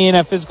 This is the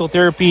Indiana Physical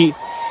Therapy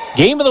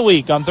Game of the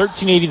Week on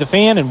 1380 The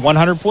Fan and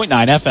 100.9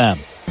 FM.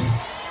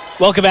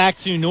 Welcome back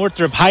to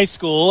Northrop High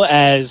School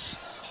as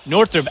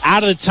Northrop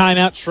out of the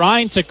timeout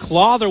trying to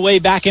claw their way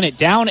back in it,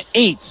 down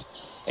 8.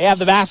 They have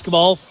the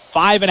basketball,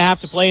 5.5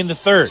 to play in the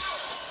third.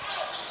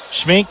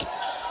 Schmink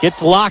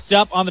gets locked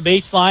up on the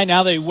baseline.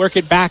 Now they work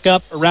it back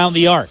up around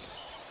the arc.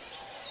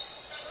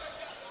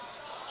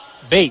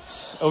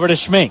 Bates over to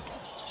Schmink.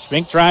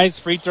 Schmink tries,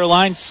 free throw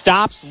line,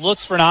 stops,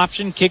 looks for an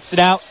option, kicks it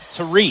out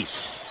to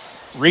Reese.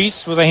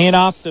 Reese with a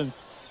handoff to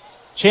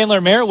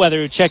Chandler Merriweather,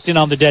 who checked in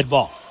on the dead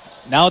ball.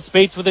 Now it's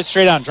Bates with it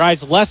straight on.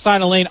 Drives left side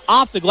of the lane,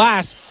 off the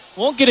glass.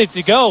 Won't get it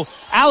to go.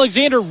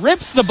 Alexander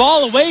rips the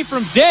ball away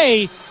from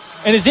Day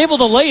and is able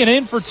to lay it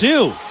in for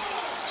 2.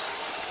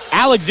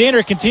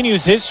 Alexander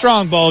continues his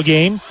strong ball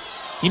game.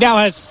 He now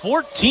has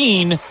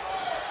 14.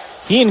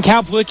 He and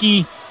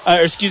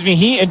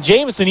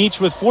Jamison each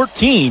with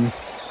 14.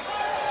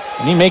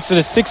 And he makes it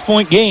a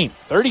 6-point game,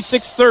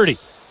 36-30.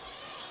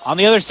 On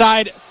the other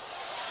side,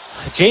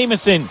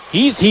 Jamison,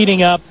 he's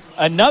heating up.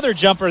 Another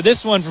jumper,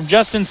 this one from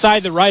just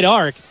inside the right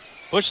arc.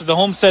 Pushes the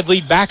Homestead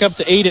lead back up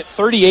to 8 at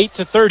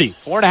 38-30.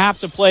 4.5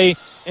 to play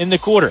in the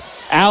quarter.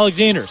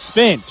 Alexander,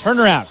 spin,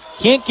 turnaround.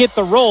 Can't get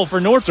the roll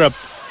for Northrop.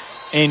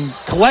 And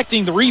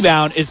collecting the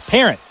rebound is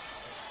Parent.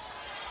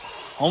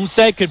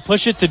 Homestead could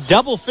push it to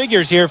double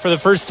figures here for the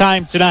first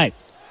time tonight.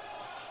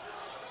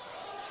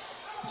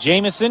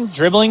 Jamison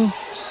dribbling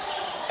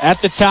at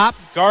the top,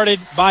 guarded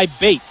by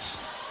Bates.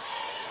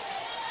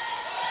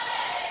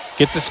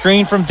 Gets a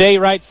screen from Day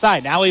right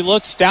side. Now he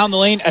looks down the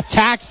lane,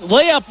 attacks,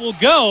 layup will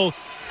go.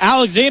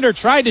 Alexander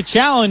tried to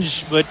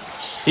challenge, but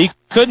he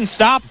couldn't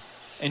stop.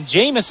 And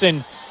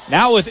Jamison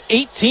now with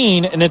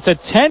 18, and it's a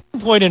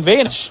 10-point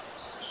advantage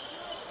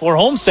for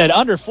Homestead,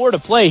 under 4 to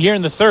play here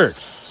in the third.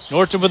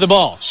 Northrop with the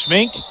ball.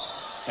 Schmink,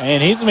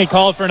 and he's going to be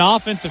called for an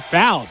offensive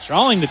foul.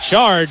 Drawing the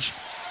charge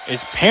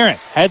is Parent.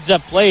 Heads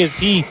up play as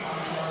he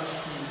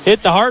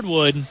hit the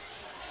hardwood.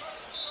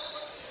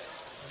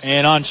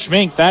 And on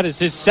Schmink, that is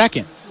his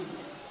second.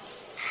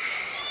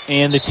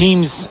 And the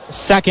team's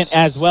second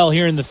as well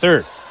here in the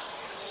third.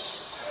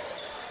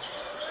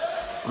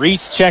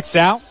 Reese checks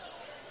out.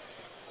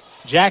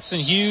 Jackson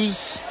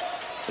Hughes,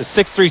 the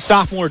 6'3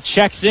 sophomore,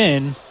 checks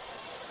in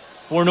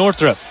for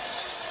Northrop.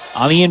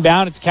 On the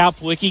inbound, it's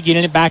Kalpwicki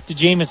getting it back to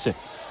Jamison.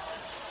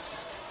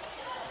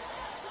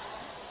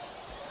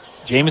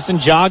 Jamison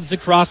jogs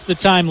across the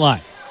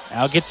timeline.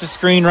 Now gets a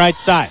screen right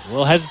side. A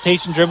little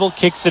hesitation dribble,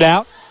 kicks it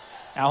out.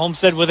 Now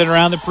Homestead with it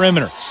around the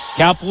perimeter.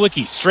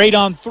 Kalpwicki straight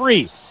on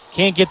 3.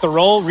 Can't get the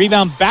roll.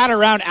 Rebound bat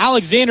around.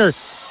 Alexander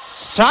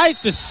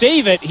tries to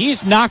save it.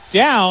 He's knocked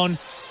down.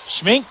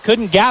 Schmink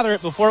couldn't gather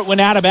it before it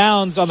went out of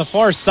bounds on the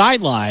far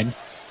sideline.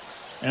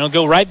 And it'll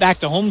go right back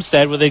to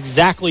Homestead with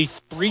exactly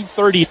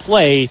 3:30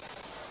 play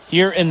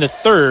here in the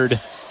third.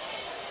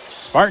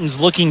 Spartans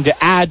looking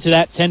to add to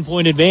that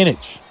 10-point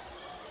advantage.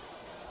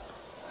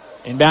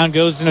 Inbound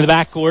goes into the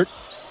backcourt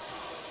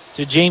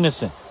to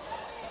Jamison.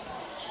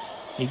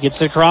 He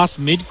gets it across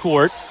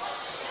midcourt.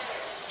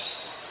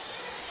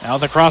 Now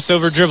the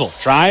crossover dribble.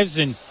 Drives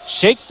and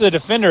shakes the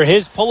defender.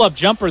 His pull-up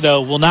jumper,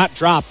 though, will not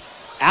drop.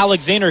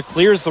 Alexander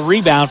clears the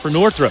rebound for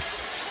Northrop.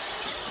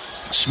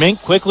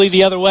 Schmink quickly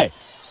the other way.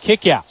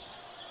 Kick out.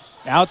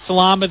 Now it's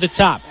Salam at the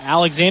top.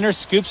 Alexander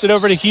scoops it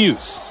over to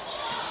Hughes.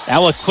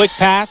 Now a quick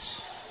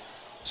pass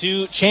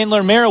to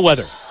Chandler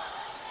Merriweather.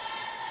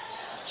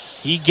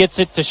 He gets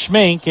it to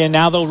Schmink, and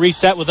now they'll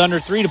reset with under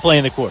 3 to play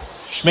in the quarter.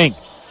 Schmink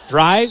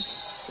drives.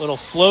 Little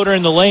floater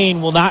in the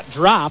lane will not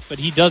drop, but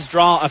he does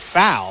draw a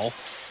foul.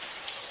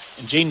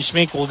 And Jaden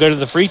Schmink will go to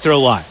the free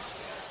throw line.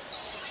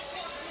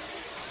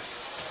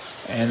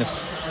 And the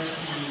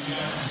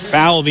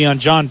foul will be on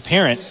John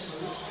Parent.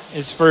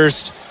 His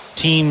first,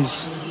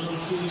 team's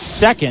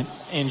second,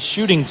 and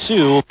shooting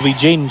 2 will be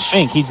Jaden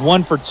Schmink. He's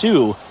 1 for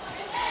 2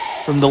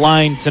 from the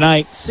line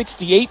tonight.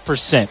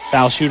 68%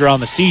 foul shooter on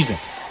the season.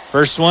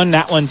 First one,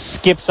 that one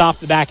skips off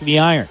the back of the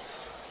iron.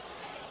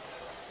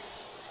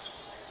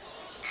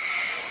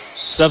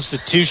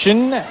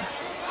 Substitution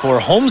for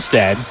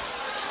Homestead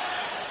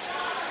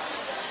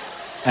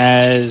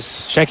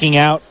as checking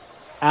out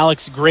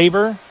Alex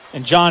Graber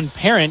and John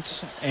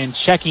Parent, and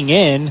checking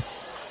in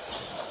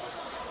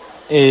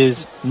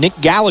is Nick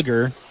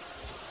Gallagher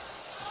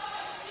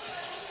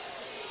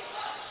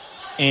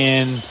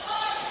and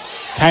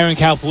Kyron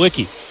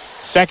Kalpwicki.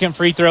 Second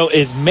free throw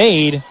is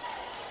made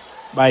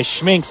by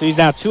Schmink, so he's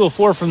now 2 of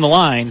 4 from the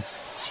line.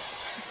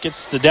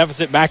 Gets the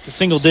deficit back to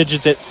single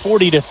digits at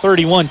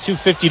 40-31,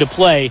 2:50 to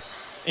play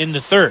in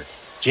the third.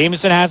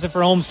 Jamison has it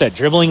for Homestead.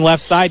 Dribbling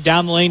left side,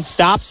 down the lane,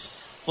 stops,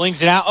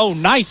 flings it out. Oh,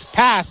 nice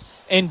pass.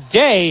 And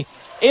Day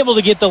able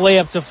to get the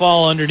layup to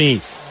fall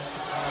underneath.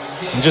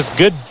 And just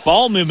good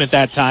ball movement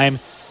that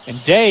time.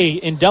 And Day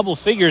in double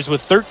figures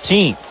with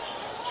 13.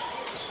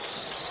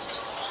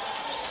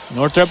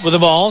 Northrop with the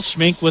ball.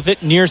 Schmink with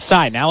it near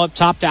side. Now up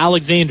top to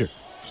Alexander.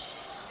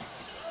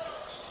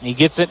 He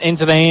gets it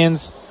into the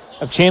hands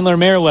of Chandler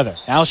Merriweather.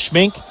 Now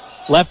Schmink,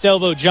 left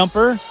elbow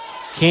jumper.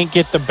 Can't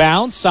get the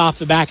bounce off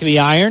the back of the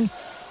iron.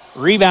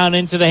 Rebound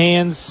into the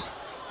hands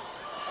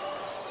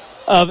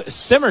of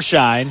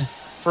Simmershine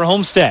for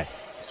Homestead.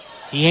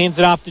 He hands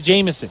it off to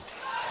Jamison.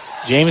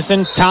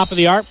 Jamison, top of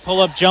the arc,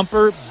 pull-up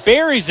jumper,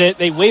 buries it.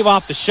 They wave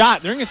off the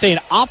shot. They're going to say an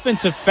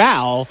offensive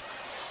foul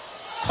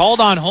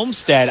called on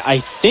Homestead. I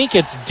think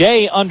it's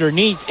Day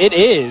underneath. It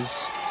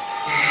is.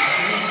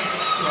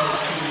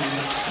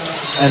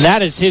 And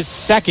that is his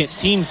second,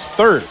 team's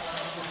third.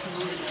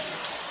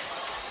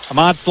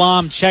 Ahmad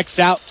Salam checks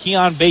out.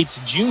 Keon Bates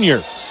Jr.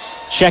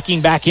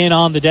 checking back in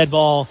on the dead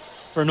ball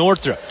for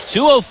Northrop.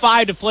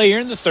 2:05 to play here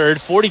in the third.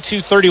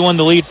 42-31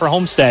 the lead for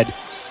Homestead.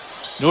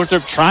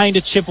 Northrop trying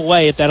to chip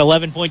away at that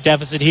 11-point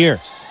deficit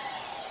here.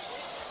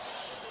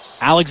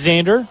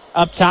 Alexander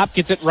up top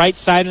gets it right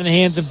side in the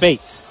hands of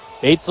Bates.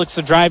 Bates looks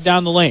to drive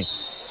down the lane.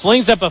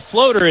 Flings up a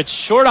floater. It's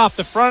short off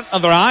the front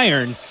of the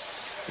iron.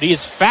 But he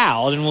is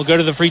fouled and will go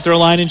to the free throw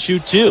line and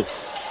shoot two.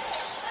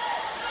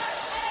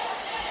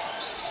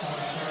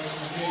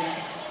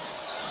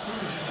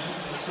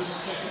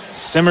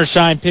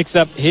 Simmershine picks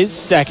up his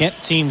second,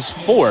 team's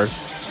fourth.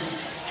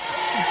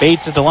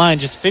 Bates at the line,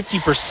 just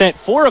 50%.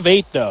 4 of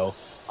 8, though,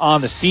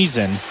 on the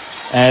season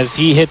as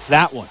he hits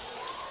that one.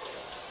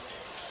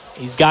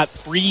 He's got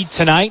 3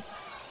 tonight.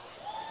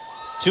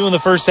 2 in the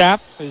first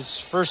half. His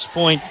first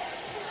point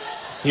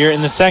here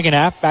in the second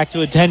half. Back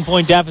to a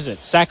 10-point deficit.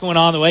 Second one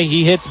on the way.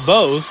 He hits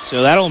both,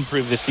 so that'll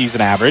improve the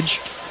season average.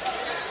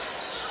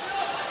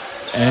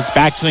 And it's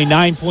back to a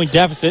 9-point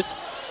deficit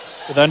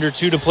with under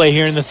 2 to play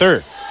here in the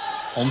third.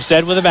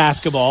 Homestead with a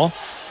basketball.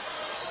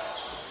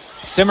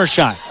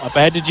 Simmershine up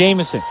ahead to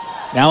Jamison.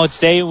 Now it's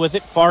Day with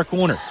it, far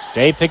corner.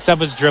 Day picks up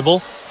his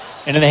dribble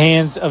into the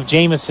hands of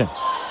Jamison.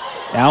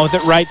 Now with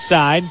it right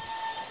side.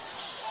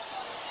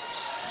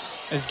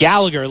 As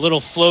Gallagher, a little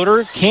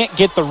floater, can't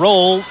get the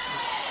roll.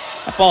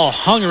 That ball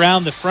hung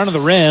around the front of the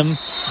rim.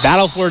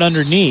 Battle for it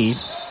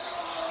underneath.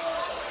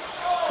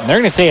 And they're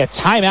going to say a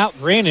timeout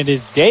granted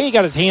as Day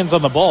got his hands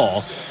on the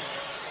ball.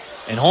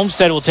 And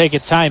Homestead will take a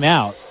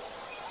timeout.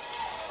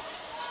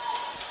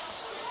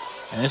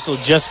 And this will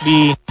just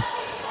be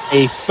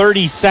a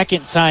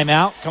 30-second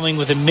timeout, coming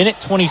with a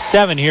minute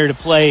 27 here to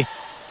play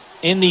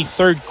in the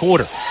third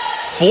quarter.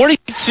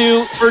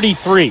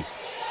 42-33,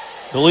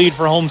 the lead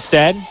for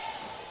Homestead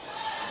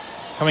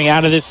coming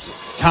out of this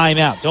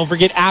timeout. Don't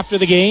forget, after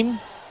the game,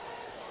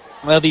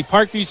 the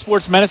Parkview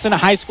Sports Medicine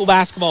high school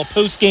basketball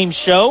post-game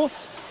show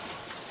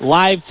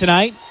live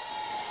tonight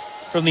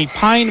from the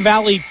Pine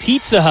Valley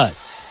Pizza Hut.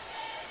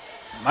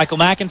 Michael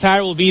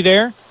McIntyre will be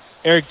there.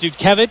 Eric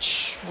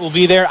Dudkevich will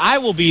be there. I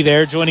will be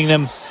there, joining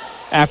them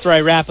after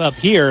I wrap up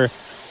here.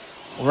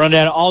 We'll run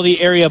down all the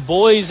area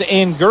boys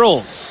and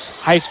girls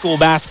high school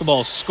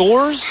basketball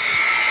scores.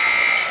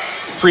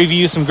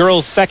 Preview some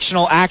girls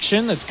sectional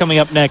action that's coming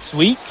up next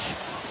week.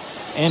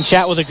 And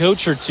chat with a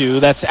coach or two.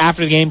 That's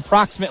after the game,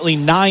 approximately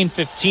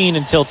 9:15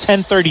 until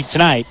 10:30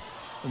 tonight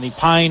in the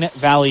Pine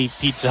Valley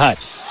Pizza Hut.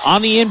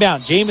 On the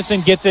inbound, Jamison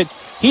gets it.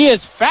 He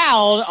is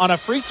fouled on a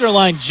free throw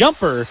line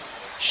jumper.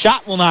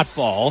 Shot will not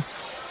fall,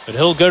 but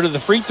he'll go to the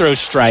free throw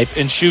stripe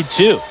and shoot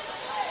two.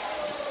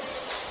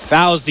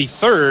 Foul is the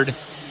third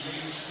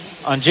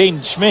on Jaden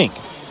Schmink.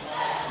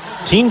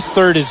 Team's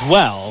third as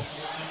well.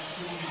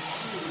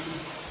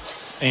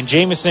 And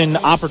Jamison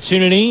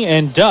opportunity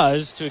and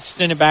does to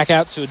extend it back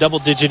out to a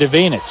double-digit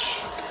advantage.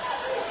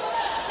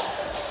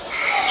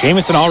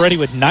 Jamison already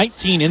with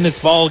 19 in this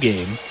ball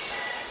game.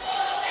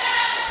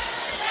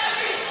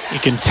 He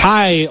can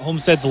tie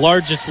Homestead's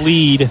largest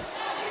lead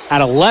at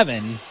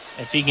 11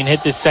 if he can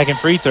hit this second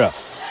free throw.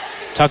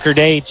 Tucker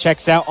Day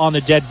checks out on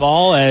the dead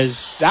ball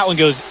as that one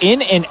goes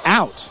in and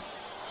out.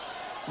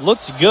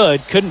 Looked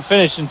good, couldn't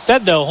finish.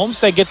 Instead, though,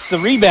 Homestead gets the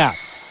rebound.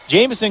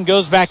 Jamison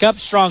goes back up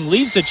strong,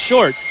 leaves it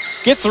short,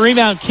 gets the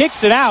rebound,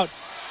 kicks it out,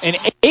 and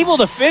able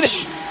to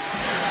finish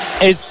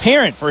is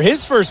Parent for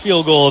his first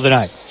field goal of the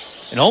night.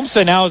 And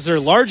Homestead now has their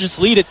largest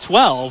lead at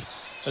 12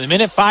 with a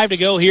minute 5 to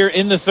go here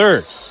in the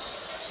third.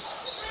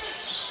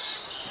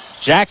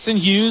 Jackson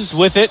Hughes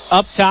with it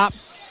up top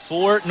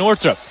for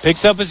Northrop.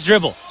 Picks up his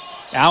dribble.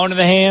 Now into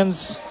the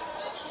hands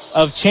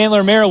of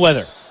Chandler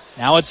Merriweather.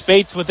 Now it's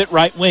Bates with it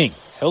right wing.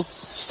 He'll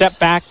step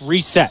back,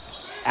 reset.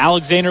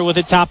 Alexander with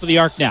it top of the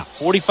arc now.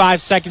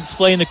 45 seconds to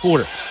play in the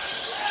quarter.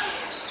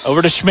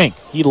 Over to Schmink.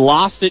 He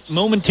lost it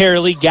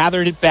momentarily,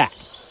 gathered it back.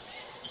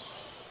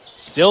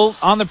 Still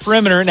on the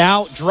perimeter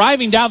now,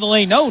 driving down the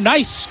lane. No,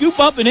 nice scoop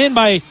up and in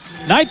by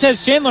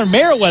Nitez Chandler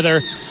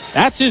Merriweather.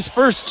 That's his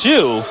first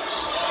two.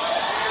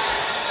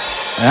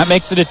 And that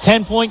makes it a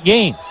 10-point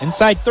game.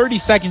 Inside 30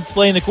 seconds to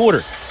play in the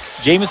quarter.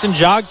 Jamison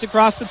jogs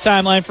across the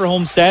timeline for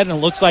Homestead, and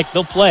it looks like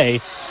they'll play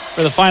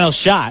for the final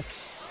shot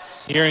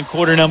here in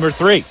quarter number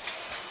 3.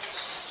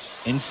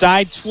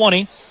 Inside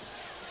 20.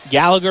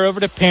 Gallagher over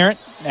to Parent.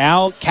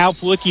 Now Cal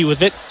Pawlicki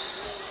with it.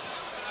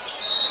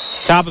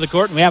 Top of the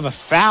court, and we have a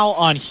foul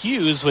on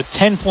Hughes with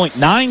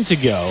 10.9 to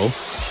go.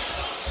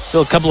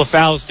 Still a couple of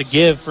fouls to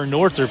give for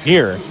Northrop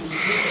here.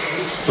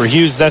 For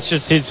Hughes, that's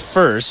just his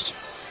first.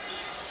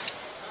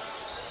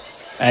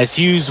 as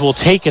Hughes will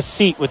take a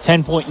seat with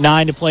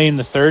 10.9 to play in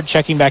the third.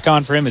 Checking back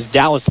on for him is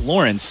Dallas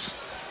Lawrence.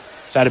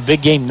 He's had a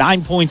big game,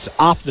 9 points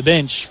off the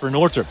bench for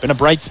Northrop. Been a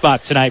bright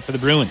spot tonight for the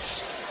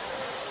Bruins.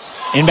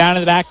 Inbound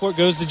in the backcourt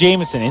goes to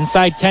Jamison.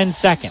 Inside 10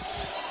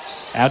 seconds.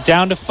 Out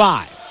down to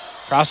 5.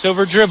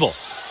 Crossover dribble.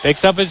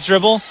 Picks up his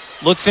dribble.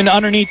 Looks in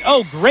underneath.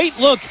 Oh, great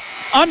look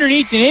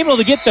underneath and able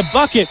to get the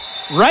bucket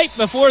right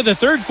before the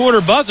third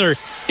quarter buzzer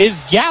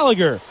is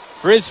Gallagher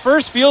for his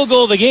first field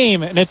goal of the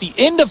game. And at the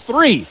end of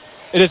 3,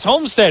 it is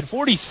Homestead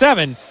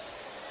 47,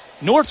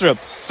 Northrop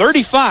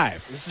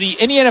 35. This is the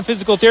Indiana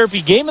Physical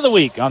Therapy Game of the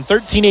Week on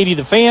 1380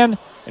 The Fan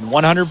and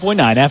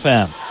 100.9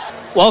 FM.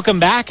 Welcome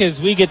back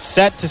as we get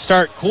set to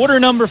start quarter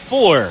number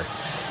 4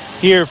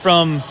 here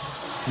from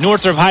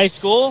Northrop High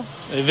School.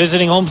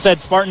 Visiting Homestead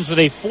Spartans with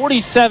a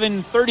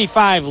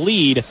 47-35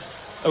 lead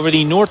over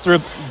the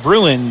Northrop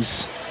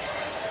Bruins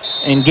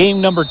in game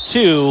number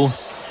 2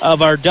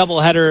 of our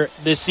doubleheader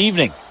this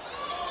evening.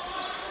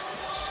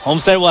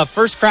 Homestead will have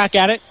first crack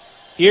at it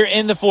here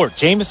in the fourth.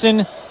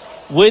 Jamison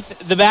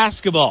with the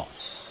basketball.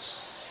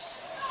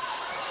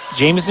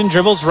 Jamison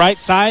dribbles right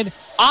side,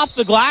 off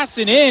the glass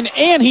and in,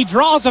 and he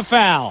draws a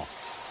foul.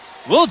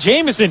 Will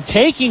Jamison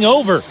taking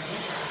over.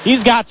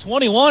 He's got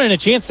 21 and a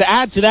chance to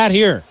add to that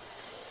here.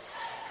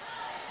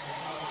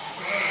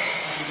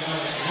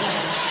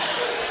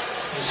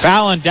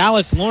 Foul on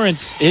Dallas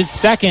Lawrence, his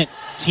second,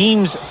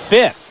 team's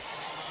 5th.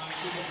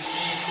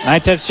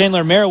 Nitez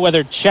Chandler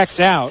Merriweather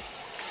checks out.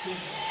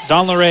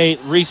 Don Luray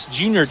Reese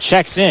Jr.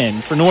 checks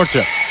in for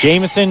Northrop.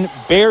 Jamison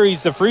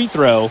buries the free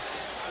throw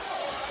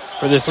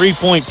for the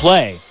 3-point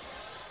play.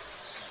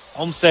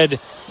 Homestead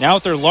now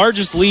with their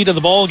largest lead of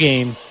the ball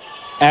game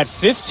at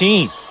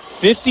 15,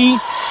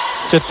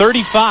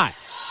 50-35.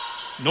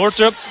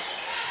 Northrop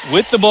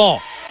with the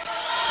ball.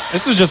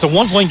 This was just a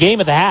 1-point game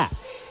at the half.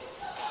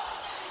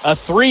 A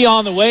 3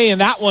 on the way,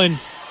 and that one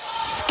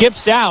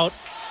skips out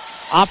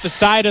off the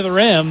side of the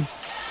rim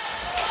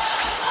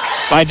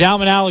by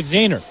Dalman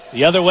Alexander.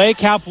 The other way,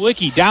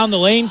 Kalpawicki down the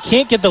lane,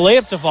 can't get the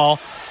layup to fall.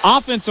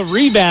 Offensive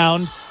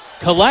rebound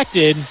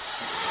collected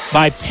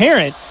by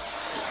Parent,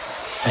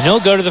 and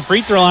he'll go to the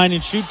free throw line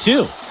and shoot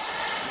 2.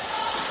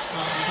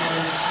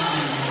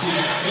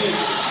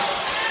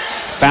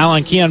 Foul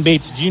on Keon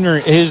Bates Jr.,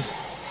 his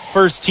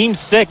first, team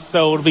 6,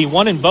 so it'll be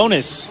 1 in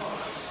bonus.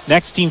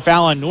 Next team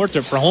foul on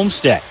Northrop for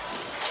Homestead.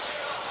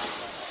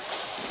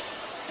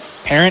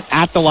 Parent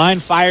at the line,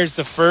 fires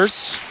the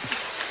first,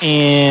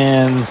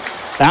 and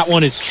that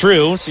one is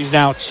true. So he's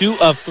now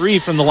 2 of 3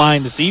 from the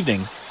line this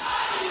evening.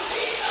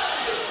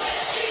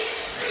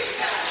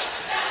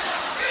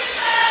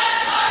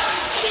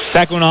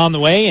 Second one on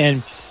the way,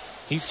 and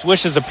he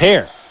swishes a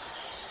pair.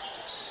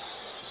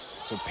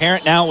 So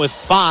Parent now with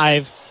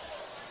 5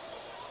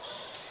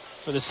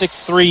 for the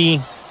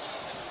 6'3"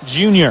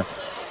 junior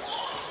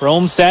for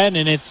Homestead,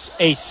 and it's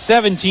a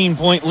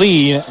 17-point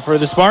lead for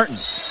the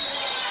Spartans.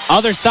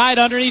 Other side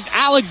underneath,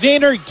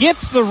 Alexander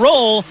gets the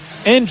roll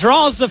and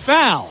draws the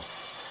foul.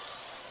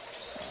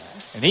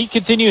 And he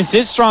continues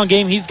his strong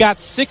game. He's got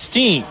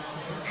 16.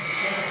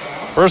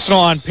 Personal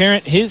on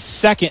Parent, his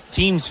second,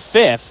 team's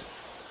 5th.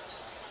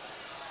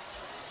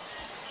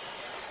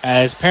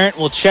 As Parent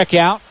will check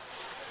out.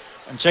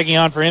 And checking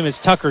on for him is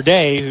Tucker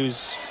Day,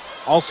 who's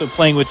also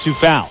playing with 2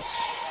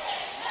 fouls.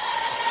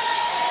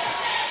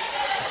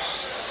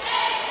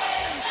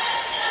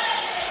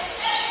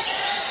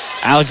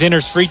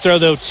 Alexander's free throw,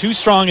 though, too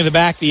strong in the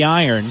back of the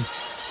iron.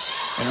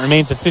 And it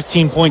remains a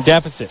 15-point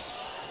deficit.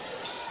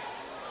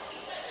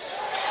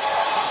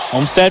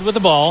 Homestead with the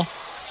ball.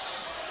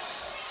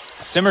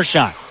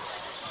 Simmershine.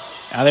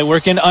 Now they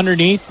work in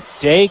underneath.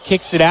 Day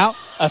kicks it out.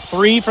 A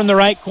 3 from the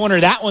right corner.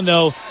 That one,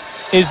 though,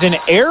 is an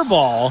air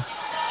ball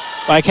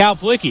by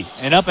Kalpawicki.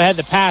 And up ahead,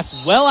 the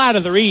pass well out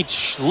of the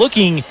reach,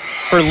 looking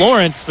for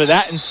Lawrence, but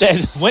that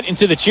instead went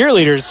into the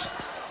cheerleaders,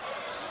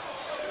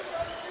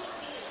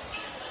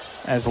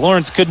 as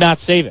Lawrence could not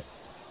save it.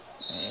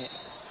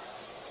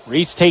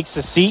 Reese takes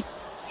the seat,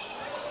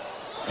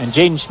 and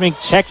Jaden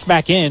Schmink checks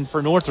back in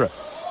for Northrop.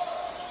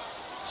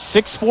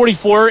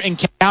 6:44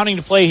 and counting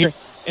to play here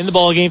in the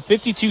ball game.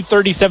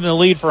 52-37 the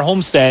lead for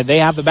Homestead. They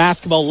have the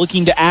basketball,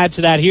 looking to add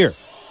to that here.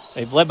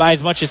 They've led by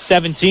as much as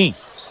 17.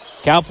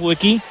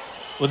 Kalpawicki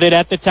with it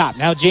at the top.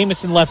 Now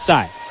Jamison left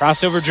side.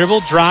 Crossover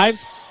dribble,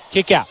 drives,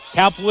 kick out.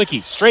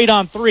 Kalpawicki straight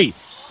on 3.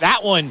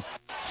 That one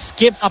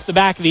skips off the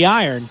back of the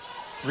iron.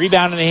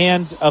 Rebound in the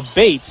hand of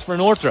Bates for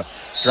Northrop.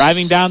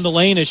 Driving down the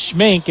lane is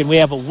Schmink, and we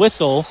have a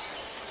whistle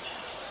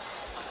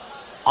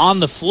on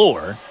the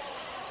floor.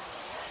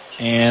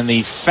 And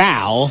the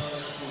foul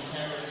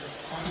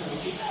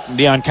will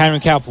be on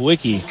Kyron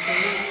Kalpawicki.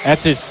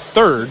 That's his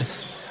 3rd.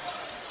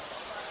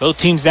 Both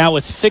teams now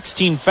with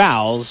 16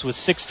 fouls with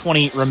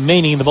 6:20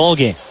 remaining in the ball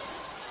game.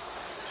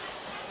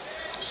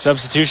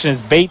 Substitution as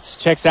Bates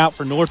checks out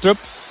for Northrop.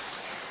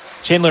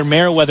 Chandler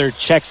Merriweather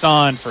checks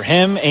on for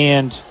him,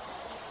 and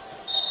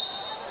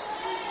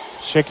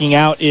checking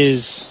out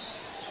is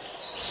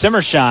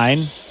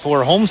Simmershine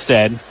for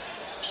Homestead.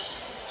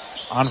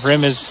 On for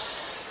him is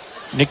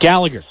Nick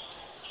Gallagher.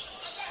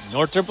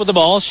 Northrop with the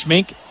ball.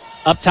 Schmink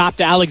up top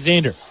to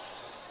Alexander.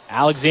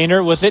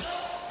 Alexander with it.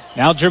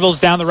 Now dribbles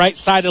down the right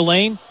side of the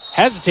lane.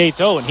 Hesitates.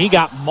 Oh, and he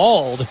got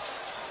mauled.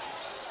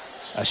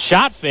 A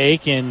shot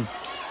fake, and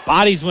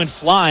bodies went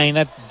flying.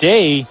 That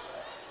Day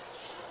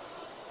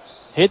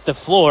hit the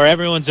floor.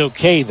 Everyone's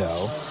okay,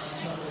 though.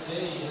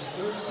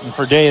 And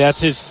for Day,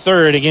 that's his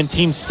third. Again,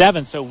 team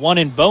 7, so 1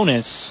 in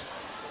bonus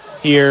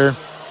here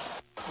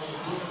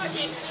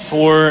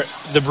for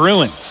the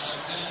Bruins.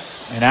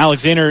 And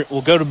Alexander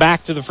will go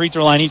back to the free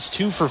throw line. He's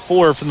 2 for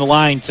 4 from the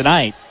line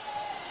tonight.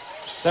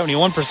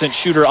 71%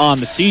 shooter on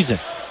the season.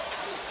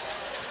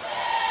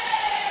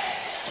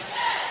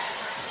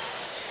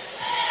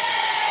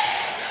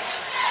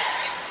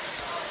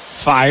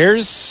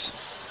 Fires.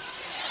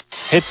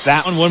 Hits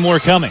that one. One more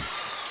coming.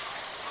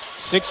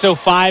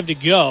 6:05 to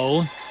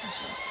go.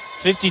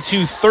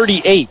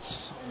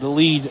 52-38, the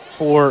lead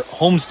for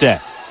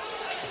Homestead.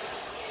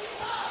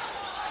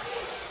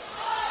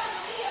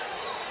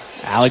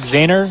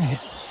 Alexander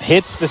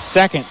hits the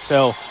second,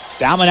 so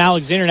Bauman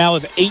Alexander now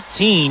with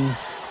 18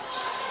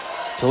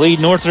 to lead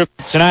Northrop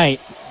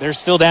tonight. They're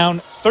still down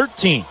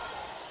 13.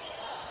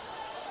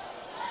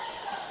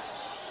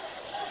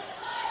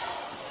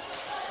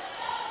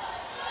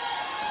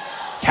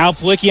 Cal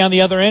Pawlicki on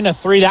the other end, a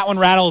three. That one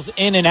rattles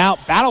in and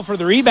out. Battle for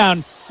the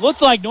rebound.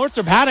 Looked like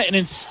Northrop had it, and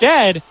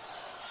instead,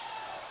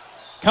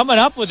 coming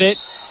up with it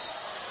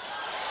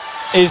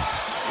is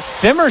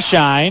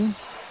Simmershine.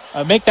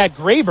 Make that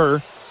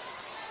Graber.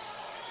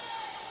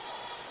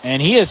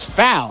 And he is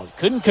fouled.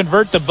 Couldn't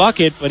convert the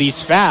bucket, but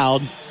he's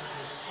fouled.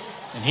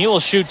 And he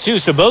will shoot 2.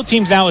 So both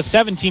teams now with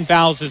 17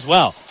 fouls as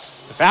well.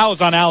 The foul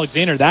is on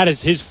Alexander. That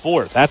is his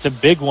 4th. That's a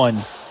big one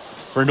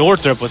for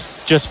Northrop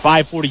with just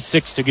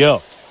 5:46 to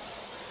go.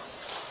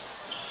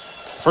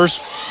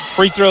 First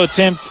free throw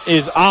attempt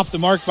is off the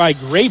mark by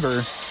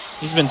Graber.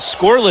 He's been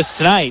scoreless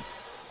tonight.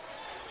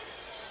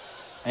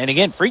 And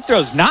again, free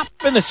throws not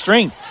been the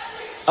strength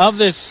of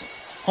this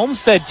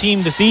Homestead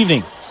team this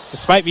evening,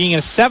 despite being a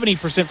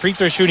 70% free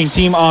throw shooting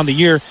team on the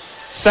year.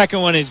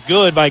 Second one is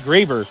good by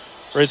Graber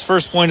for his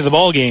first point of the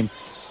ball game.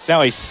 It's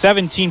now a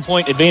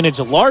 17-point advantage,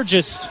 the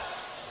largest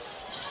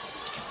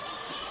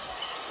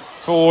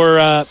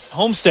for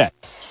Homestead.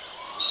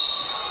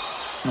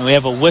 And we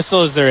have a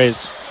whistle as there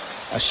is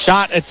a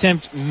shot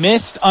attempt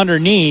missed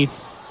underneath.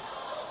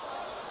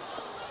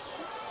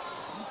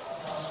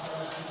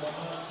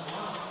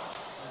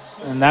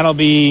 And that'll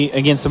be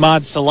against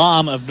Ahmad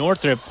Salam of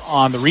Northrop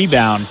on the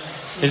rebound.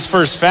 His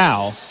first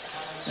foul.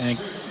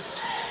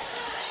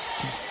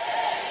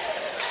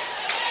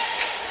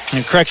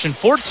 And correction,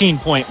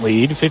 14-point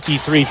lead,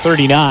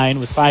 53-39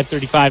 with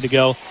 5:35 to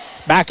go.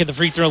 Back at the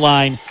free throw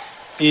line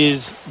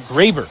is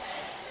Graber.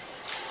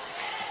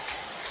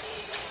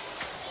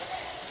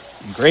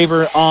 And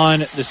Graber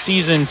on the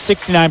season,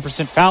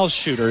 69% foul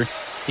shooter.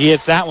 He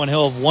hits that one.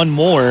 He'll have one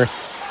more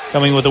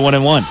coming with a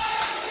 1-and-1.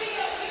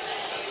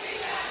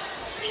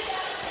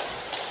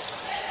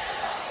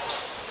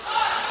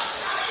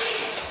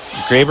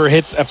 Graber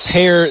hits a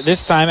pair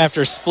this time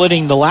after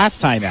splitting the last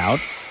time out.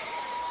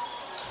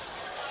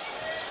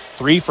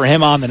 3 for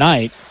him on the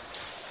night.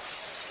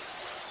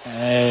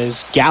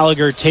 As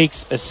Gallagher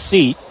takes a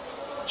seat.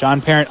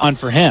 John Parent on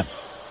for him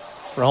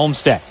for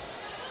Homestead.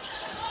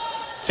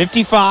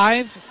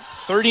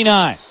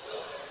 55-39.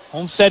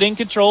 Homestead in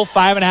control.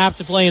 5.5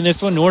 to play in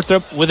this one.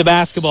 Northrop with the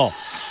basketball.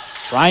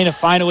 Trying to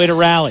find a way to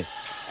rally.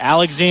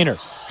 Alexander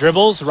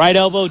dribbles. Right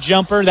elbow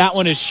jumper. That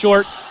one is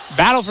short.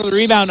 Battle for the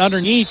rebound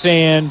underneath.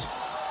 And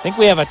I think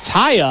we have a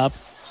tie-up.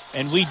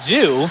 And we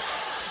do.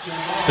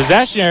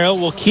 Possession arrow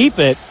will keep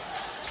it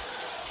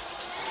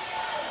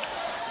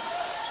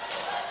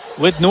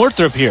with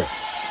Northrop here.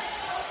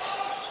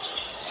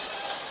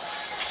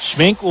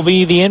 Schmink will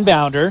be the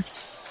inbounder.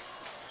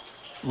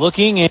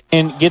 Looking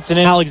and gets it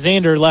in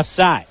Alexander left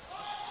side.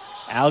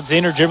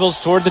 Alexander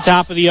dribbles toward the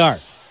top of the arc.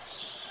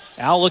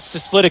 Al looks to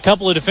split a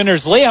couple of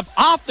defenders. Layup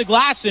off the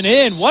glass and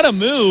in. What a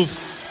move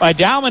by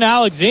Dauman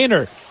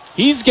Alexander.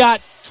 He's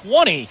got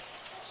 20.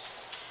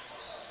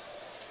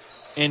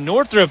 And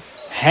Northrop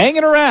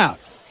hanging around.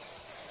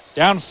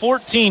 Down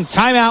 14.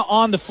 Timeout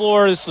on the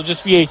floor. This will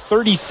just be a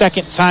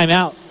 30-second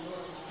timeout.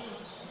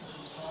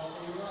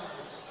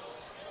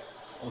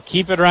 We'll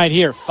keep it right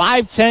here.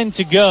 5:10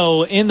 to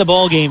go in the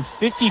ballgame.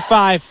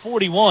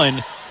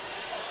 55-41.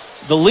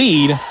 The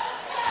lead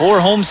for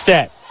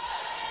Homestead.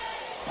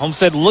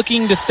 Homestead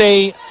looking to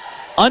stay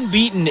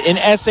unbeaten in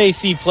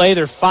SAC play.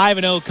 They're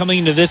 5-0 coming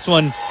into this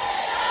one.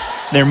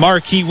 Their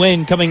marquee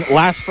win coming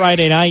last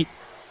Friday night.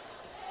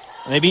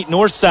 And they beat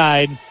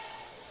Northside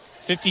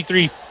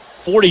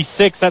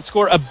 53-46. That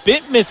score a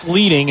bit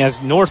misleading as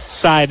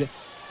Northside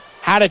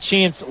had a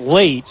chance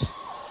late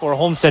for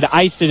Homestead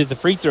iced it at the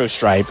free throw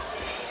stripe.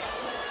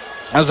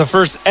 That was the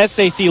first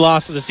SAC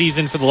loss of the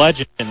season for the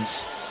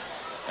Legends.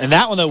 And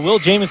that one, though, Will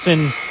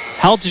Jamison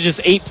held to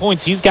just 8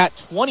 points. He's got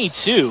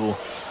 22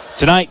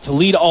 tonight to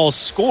lead all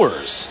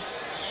scorers.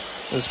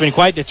 It's been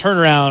quite the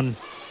turnaround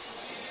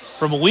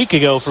from a week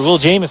ago for Will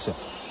Jamison.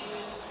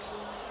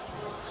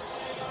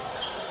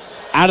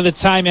 Out of the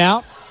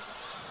timeout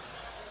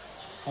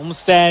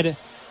Homestead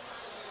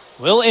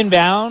will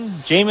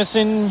inbound.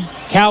 Jamison,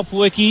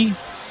 Kalpwicki,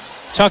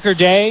 Tucker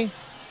Day,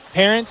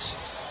 Parent,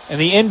 and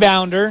the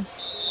inbounder,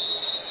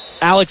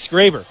 Alex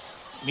Graber.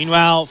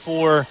 Meanwhile,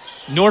 for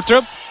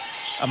Northrop,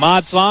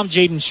 Ahmad Salam,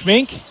 Jaden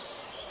Schmink,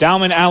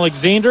 Dalman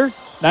Alexander,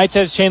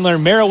 Nitez Chandler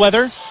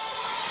Merriweather,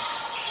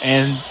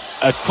 and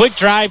a quick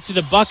drive to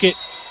the bucket.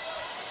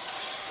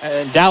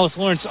 Dallas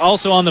Lawrence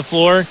also on the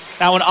floor.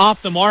 That one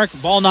off the mark,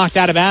 ball knocked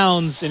out of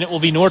bounds, and it will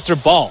be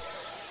Northrop ball.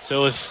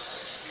 So with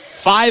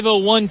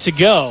 5:01 to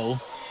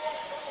go,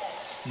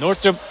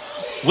 Northrop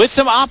with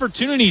some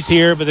opportunities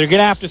here, but they're going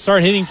to have to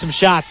start hitting some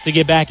shots to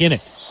get back in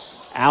it.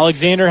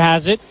 Alexander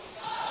has it,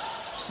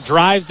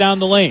 drives down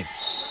the lane.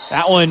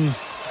 That one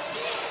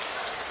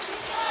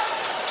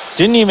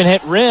didn't even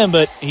hit rim,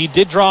 but he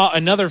did draw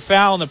another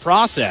foul in the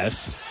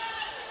process.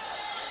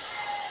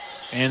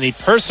 And the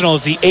personal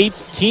is the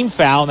 8th team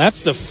foul, and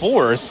that's the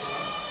 4th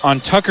on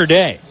Tucker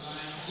Day.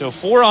 So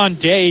 4 on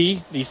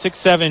Day, the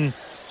 6'7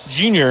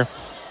 junior.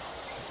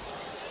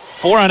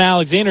 4 on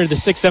Alexander, the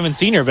 6'7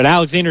 senior. But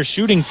Alexander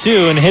shooting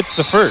 2 and hits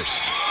the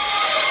first.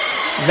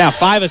 He's now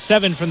 5 of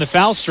 7 from the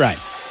foul stripe.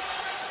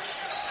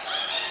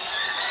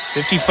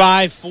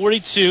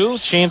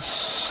 55-42.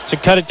 Chance to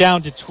cut it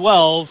down to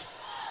 12.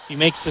 He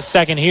makes the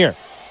second here.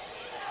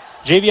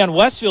 Javion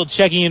Westfield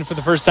checking in for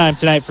the first time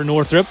tonight for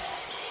Northrop.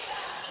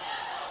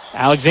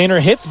 Alexander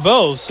hits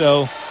both,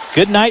 so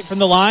good night from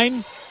the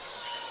line.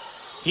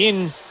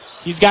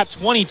 He's got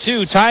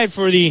 22, tied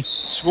for the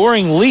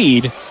scoring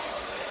lead.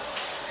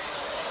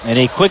 And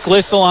a quick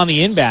whistle on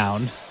the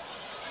inbound.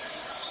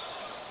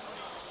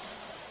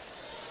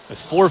 With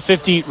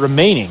 4:50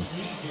 remaining.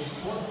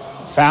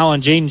 Foul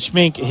on Jaden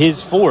Schmink,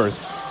 his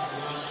 4th.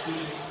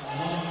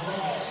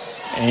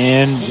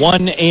 And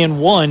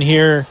 1-1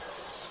 here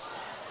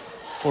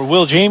for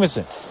Will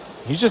Jamison.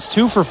 He's just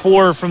 2 for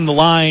 4 from the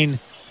line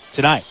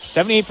tonight.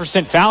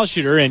 78% foul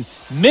shooter and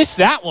missed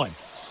that one.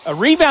 A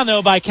rebound,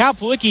 though, by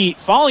Kalpwicki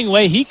falling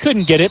away. He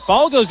couldn't get it.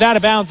 Ball goes out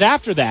of bounds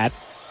after that.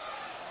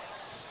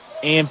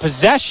 And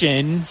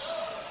possession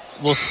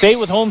will stay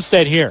with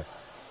Homestead here.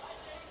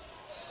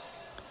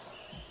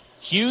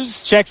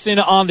 Hughes checks in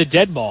on the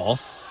dead ball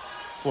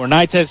for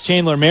Nitez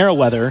Chandler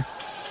Merriweather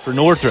for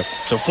Northrop.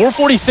 So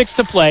 4:46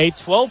 to play.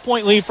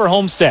 12-point lead for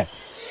Homestead.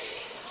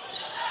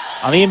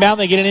 On the inbound,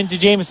 they get it into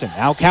Jamison.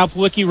 Now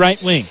Kalpwicki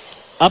right wing.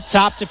 Up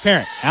top to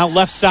Parent. Now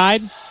left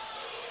side.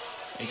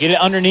 They get it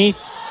underneath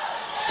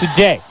to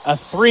Day. A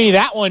 3.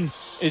 That one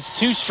is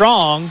too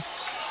strong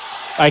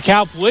by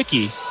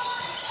Kalpwicki.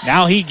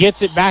 Now he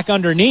gets it back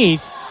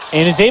underneath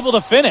and is able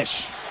to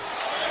finish.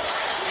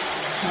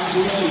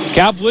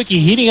 Kalpwicki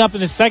heating up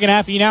in the second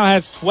half. He now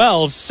has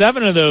 12.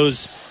 7 of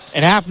those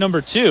in half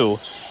number 2.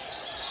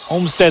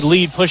 Homestead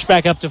lead pushed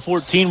back up to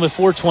 14 with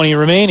 4:20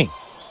 remaining.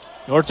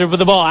 Northrop with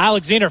the ball.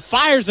 Alexander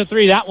fires a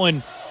 3. That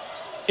one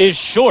is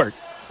short.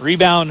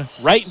 Rebound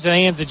right into the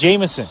hands of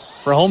Jamison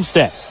for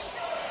Homestead.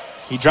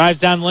 He drives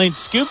down the lane,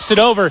 scoops it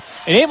over,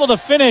 and able to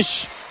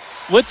finish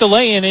with the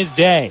lay-in is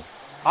Day.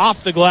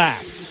 Off the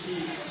glass.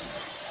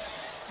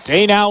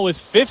 Day now with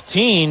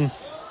 15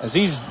 as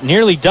he's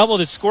nearly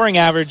doubled his scoring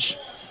average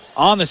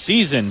on the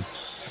season.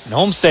 And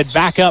Homestead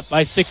back up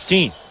by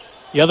 16.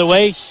 The other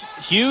way,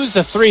 Hughes,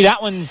 a 3.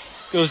 That one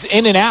goes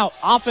in and out.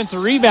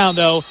 Offensive rebound,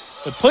 though.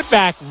 The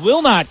putback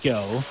will not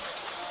go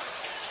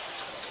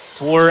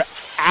for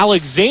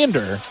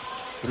Alexander.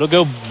 It'll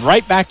go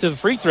right back to the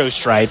free throw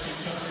stripe.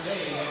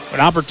 An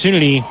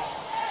opportunity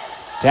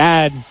to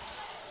add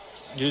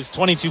his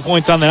 22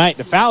 points on the night.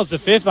 The foul is the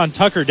 5th on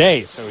Tucker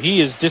Day, so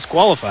he is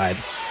disqualified.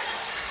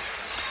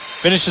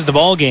 Finishes the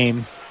ball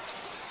game.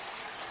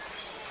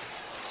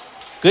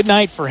 Good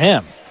night for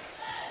him,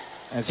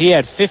 as he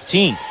had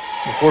 15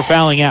 before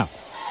fouling out.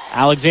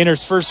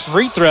 Alexander's first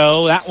free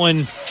throw, that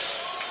one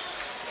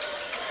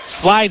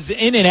slides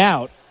in and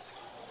out.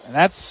 And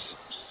that's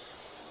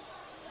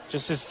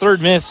just his 3rd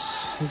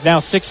miss. He's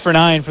now 6 for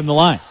 9 from the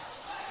line.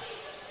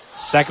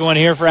 Second one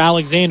here for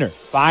Alexander.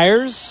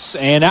 Fires,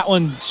 and that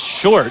one's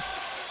short.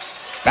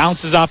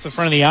 Bounces off the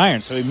front of the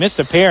iron. So he missed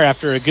a pair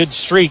after a good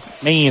streak,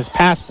 making his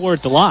pass forward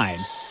at the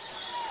line.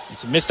 And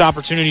some missed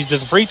opportunities to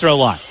the free throw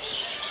line.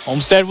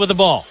 Homestead with the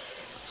ball.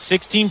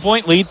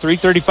 16-point lead,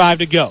 3:35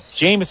 to go.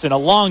 Jamison, a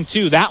long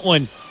 2. That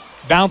one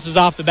bounces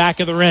off the back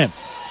of the rim.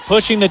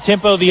 Pushing the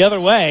tempo the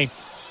other way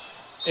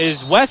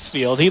is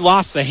Westfield. He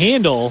lost the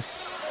handle.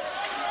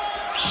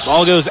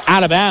 Ball goes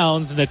out of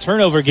bounds, and the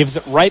turnover gives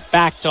it right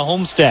back to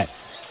Homestead.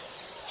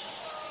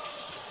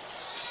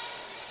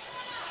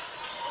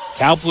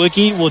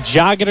 Kalpwicki will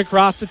jog it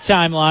across the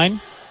timeline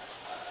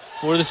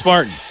for the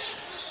Spartans.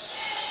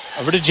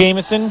 Over to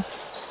Jamison.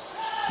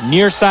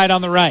 Near side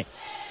on the right.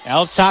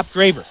 Now up top,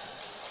 Graber.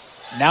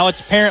 Now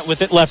it's Parent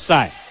with it left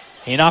side.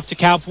 Hand off to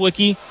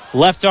Kalpwicki.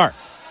 Left arc.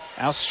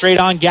 Now straight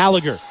on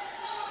Gallagher.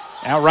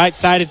 Now right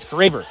side, it's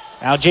Graber.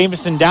 Now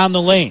Jamison down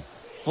the lane.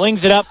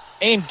 Flings it up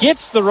and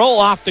gets the roll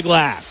off the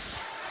glass.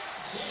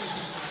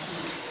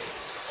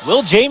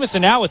 Will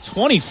Jamison now with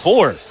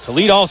 24 to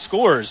lead all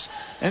scorers.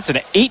 That's an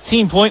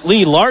 18-point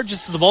lead,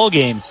 largest of the ball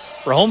game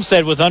for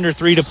Homestead with under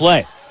 3 to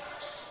play.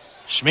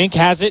 Schmink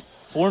has it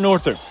for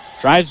Northrop.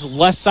 Drives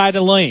left side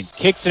of the lane.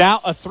 Kicks it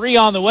out. A three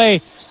on the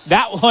way.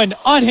 That one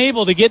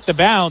unable to get the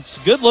bounce.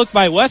 Good look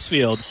by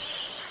Westfield.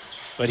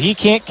 But he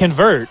can't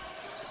convert.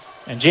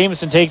 And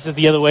Jamison takes it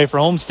the other way for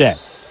Homestead.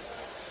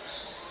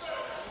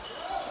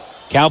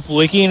 Cal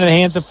Pawlicki into the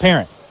hands of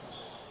Parent.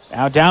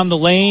 Now down the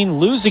lane,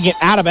 losing it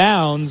out of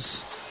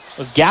bounds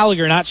was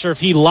Gallagher. Not sure if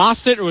he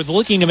lost it or was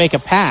looking to make a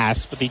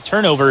pass, but the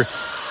turnover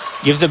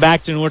gives it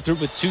back to Northrop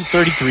with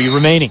 2:33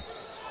 remaining.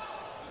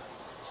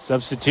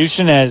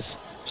 Substitution as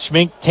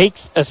Schmink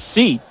takes a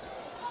seat.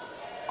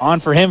 On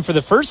for him for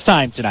the first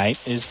time tonight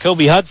is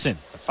Kobe Hudson,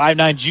 a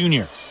 5'9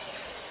 junior.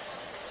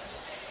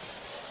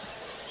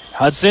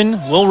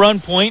 Hudson will run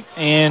point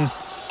and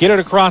get it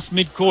across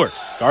midcourt.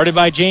 Guarded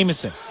by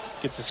Jamison.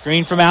 Gets a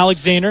screen from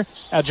Alexander.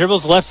 Now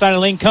dribbles left side of the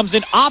lane. Comes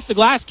in off the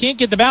glass. Can't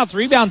get the bounce.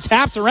 Rebound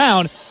tapped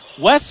around.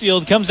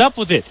 Westfield comes up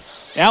with it.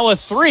 Now a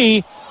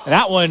three.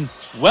 That one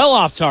well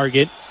off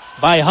target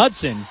by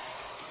Hudson.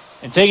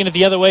 And taking it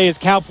the other way is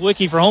Cal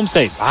Pawlicki for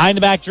Homestead. Behind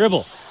the back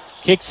dribble.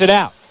 Kicks it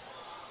out.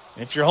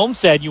 And if you're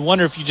Homestead, you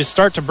wonder if you just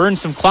start to burn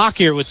some clock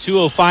here with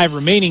 2:05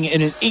 remaining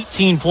in an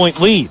 18-point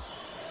lead.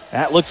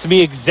 That looks to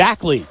be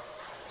exactly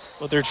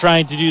what they're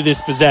trying to do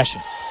this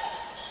possession.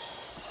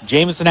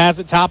 Jamison has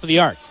it top of the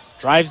arc.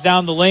 Drives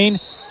down the lane,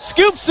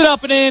 scoops it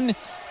up and in,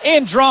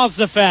 and draws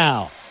the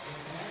foul.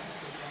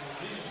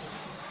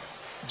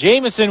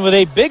 Jamison with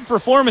a big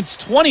performance,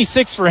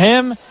 26 for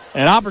him, and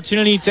an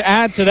opportunity to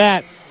add to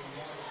that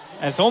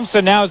as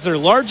Homestead now is their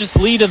largest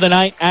lead of the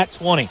night at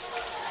 20.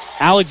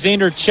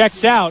 Alexander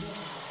checks out.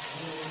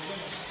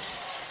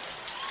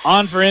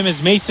 On for him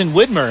is Mason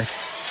Widmer.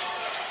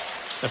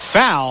 The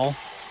foul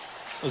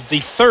was the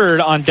third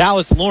on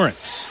Dallas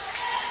Lawrence.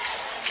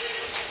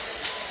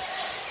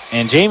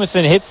 And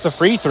Jamison hits the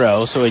free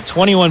throw, so a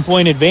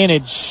 21-point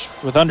advantage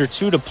with under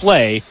 2 to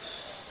play.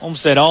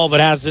 Homestead all but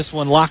has this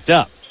one locked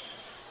up.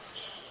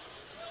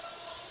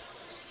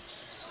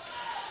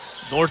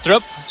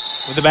 Northrop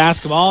with the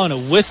basketball and a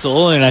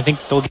whistle, and I think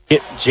they'll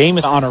get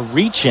Jamison on a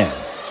reach-in.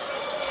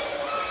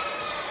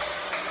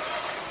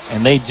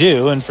 And they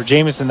do, and for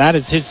Jamison, that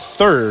is his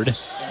third.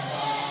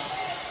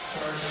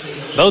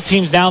 Both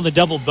teams now in the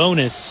double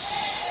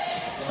bonus.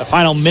 A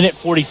final minute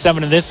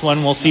 47 of this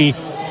one. We'll see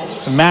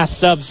some mass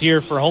subs here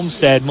for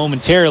Homestead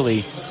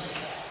momentarily.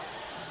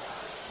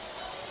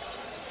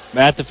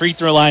 At the free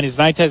throw line is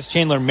Nitez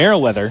Chandler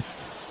Merriweather.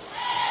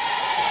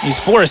 He's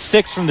 4 of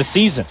 6 from the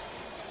season.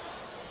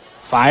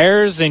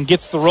 Fires and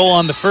gets the roll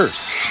on the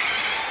first.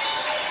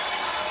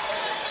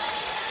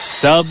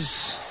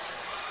 Subs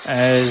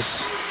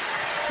as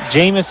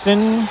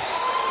Jamison,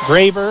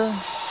 Graber,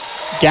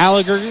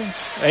 Gallagher,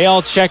 they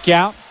all check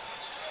out.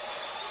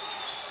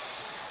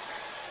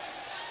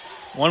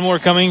 One more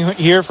coming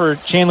here for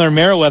Chandler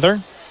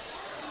Merriweather.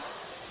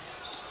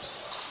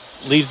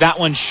 Leaves that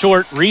one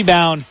short.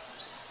 Rebound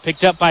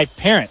picked up by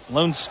Parent.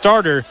 Lone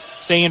starter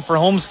staying for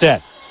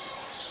Homestead.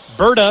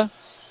 Berta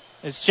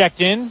is checked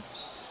in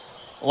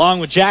along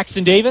with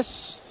Jackson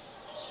Davis.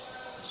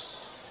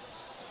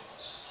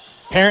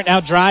 Parent now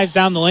drives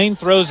down the lane,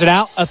 throws it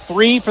out. A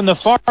three from the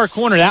far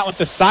corner. That one at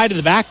the side of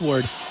the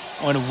backboard.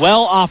 Went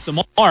well off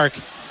the mark.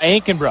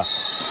 Ankenbrook.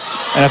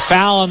 And a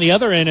foul on the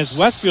other end as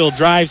Westfield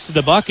drives to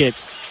the bucket.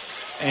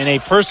 And a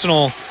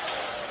personal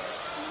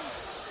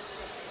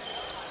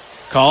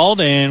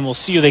called, and we'll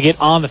see who they get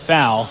on the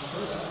foul.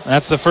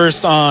 That's the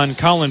first on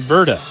Colin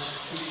Berta.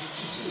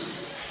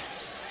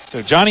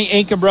 So Johnny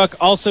Ankenbrook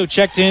also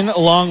checked in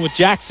along with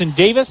Jackson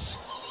Davis,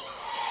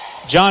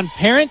 John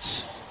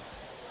Parent,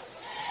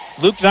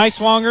 Luke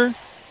Neiswanger,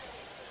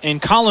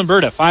 and Colin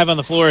Berta. 5 on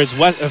the floor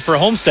for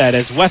Homestead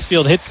as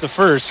Westfield hits the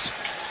first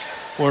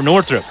for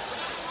Northrop.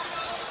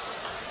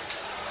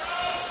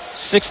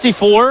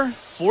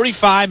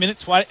 64-45, minute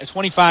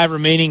 25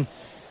 remaining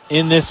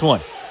in this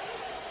one.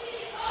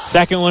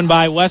 Second one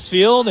by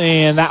Westfield,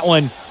 and that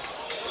one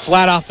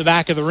flat off the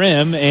back of the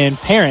rim, and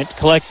Parent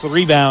collects the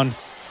rebound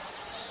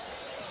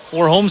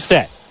for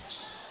Homestead.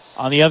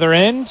 On the other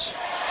end,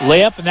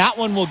 layup, and that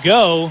one will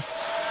go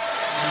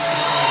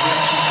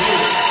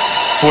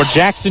for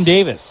Jackson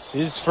Davis.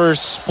 His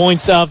first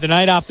points of the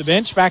night off the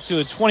bench, back to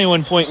a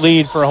 21-point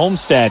lead for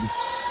Homestead.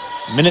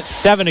 Minute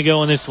 7 to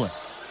go in this one.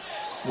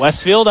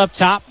 Westfield up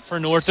top for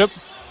Northrop.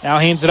 Now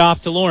hands it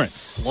off to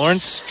Lawrence.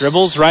 Lawrence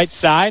dribbles right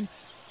side.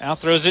 Now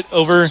throws it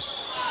over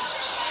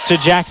to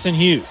Jackson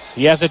Hughes.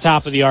 He has the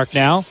top of the arc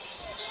now.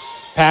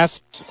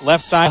 Pass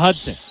left side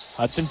Hudson.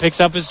 Hudson picks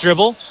up his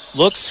dribble.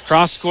 Looks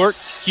cross court.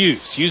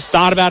 Hughes. Hughes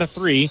thought about a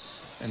three.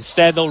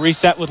 Instead, they'll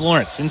reset with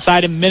Lawrence.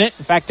 Inside a minute.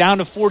 In fact, down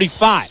to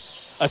 45.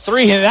 A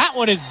three, and that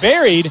one is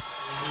buried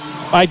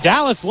by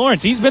Dallas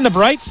Lawrence. He's been the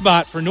bright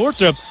spot for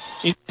Northrop.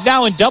 He's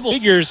now in double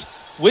figures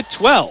with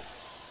 12.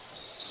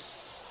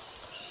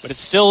 But it's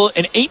still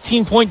an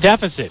 18-point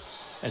deficit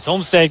as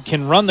Homestead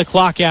can run the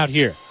clock out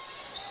here.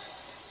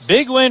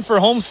 Big win for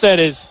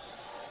Homestead as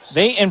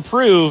they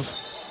improve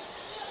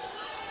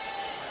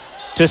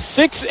to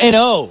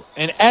 6-0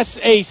 in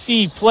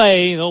SAC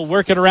play. They'll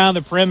work it around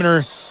the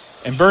perimeter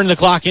and burn the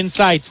clock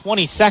inside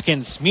 20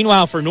 seconds.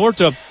 Meanwhile, for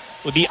Northrop,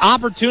 with the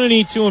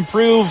opportunity to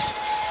improve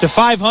to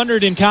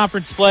 500 in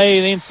conference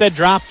play. They instead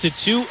dropped to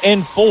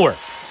 2-4.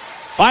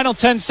 Final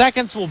 10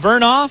 seconds will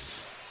burn off.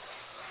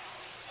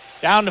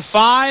 Down to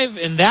 5,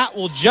 and that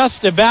will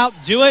just about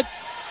do it.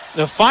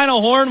 The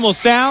final horn will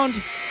sound,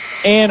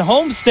 and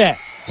Homestead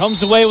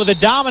comes away with a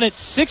dominant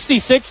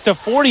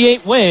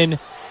 66-48 win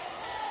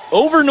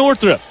over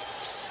Northrop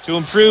to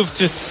improve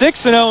to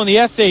 6-0 in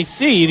the SAC,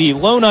 the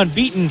lone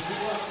unbeaten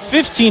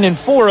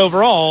 15-4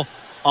 overall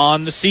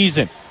on the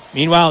season.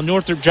 Meanwhile,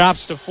 Northrop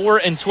drops to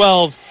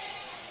 4-12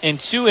 and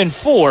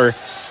 2-4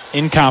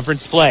 in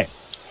conference play.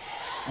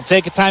 We'll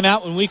take a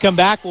timeout. When we come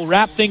back, we'll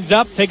wrap things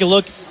up, take a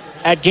look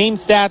at game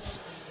stats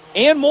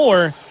and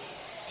more.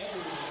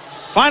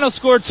 Final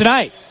score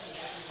tonight,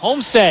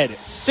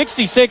 Homestead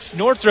 66,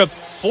 Northrop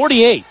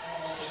 48.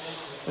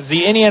 This is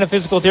the Indiana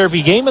Physical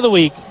Therapy Game of the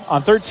Week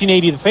on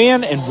 1380 The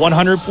Fan and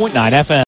 100.9 FM.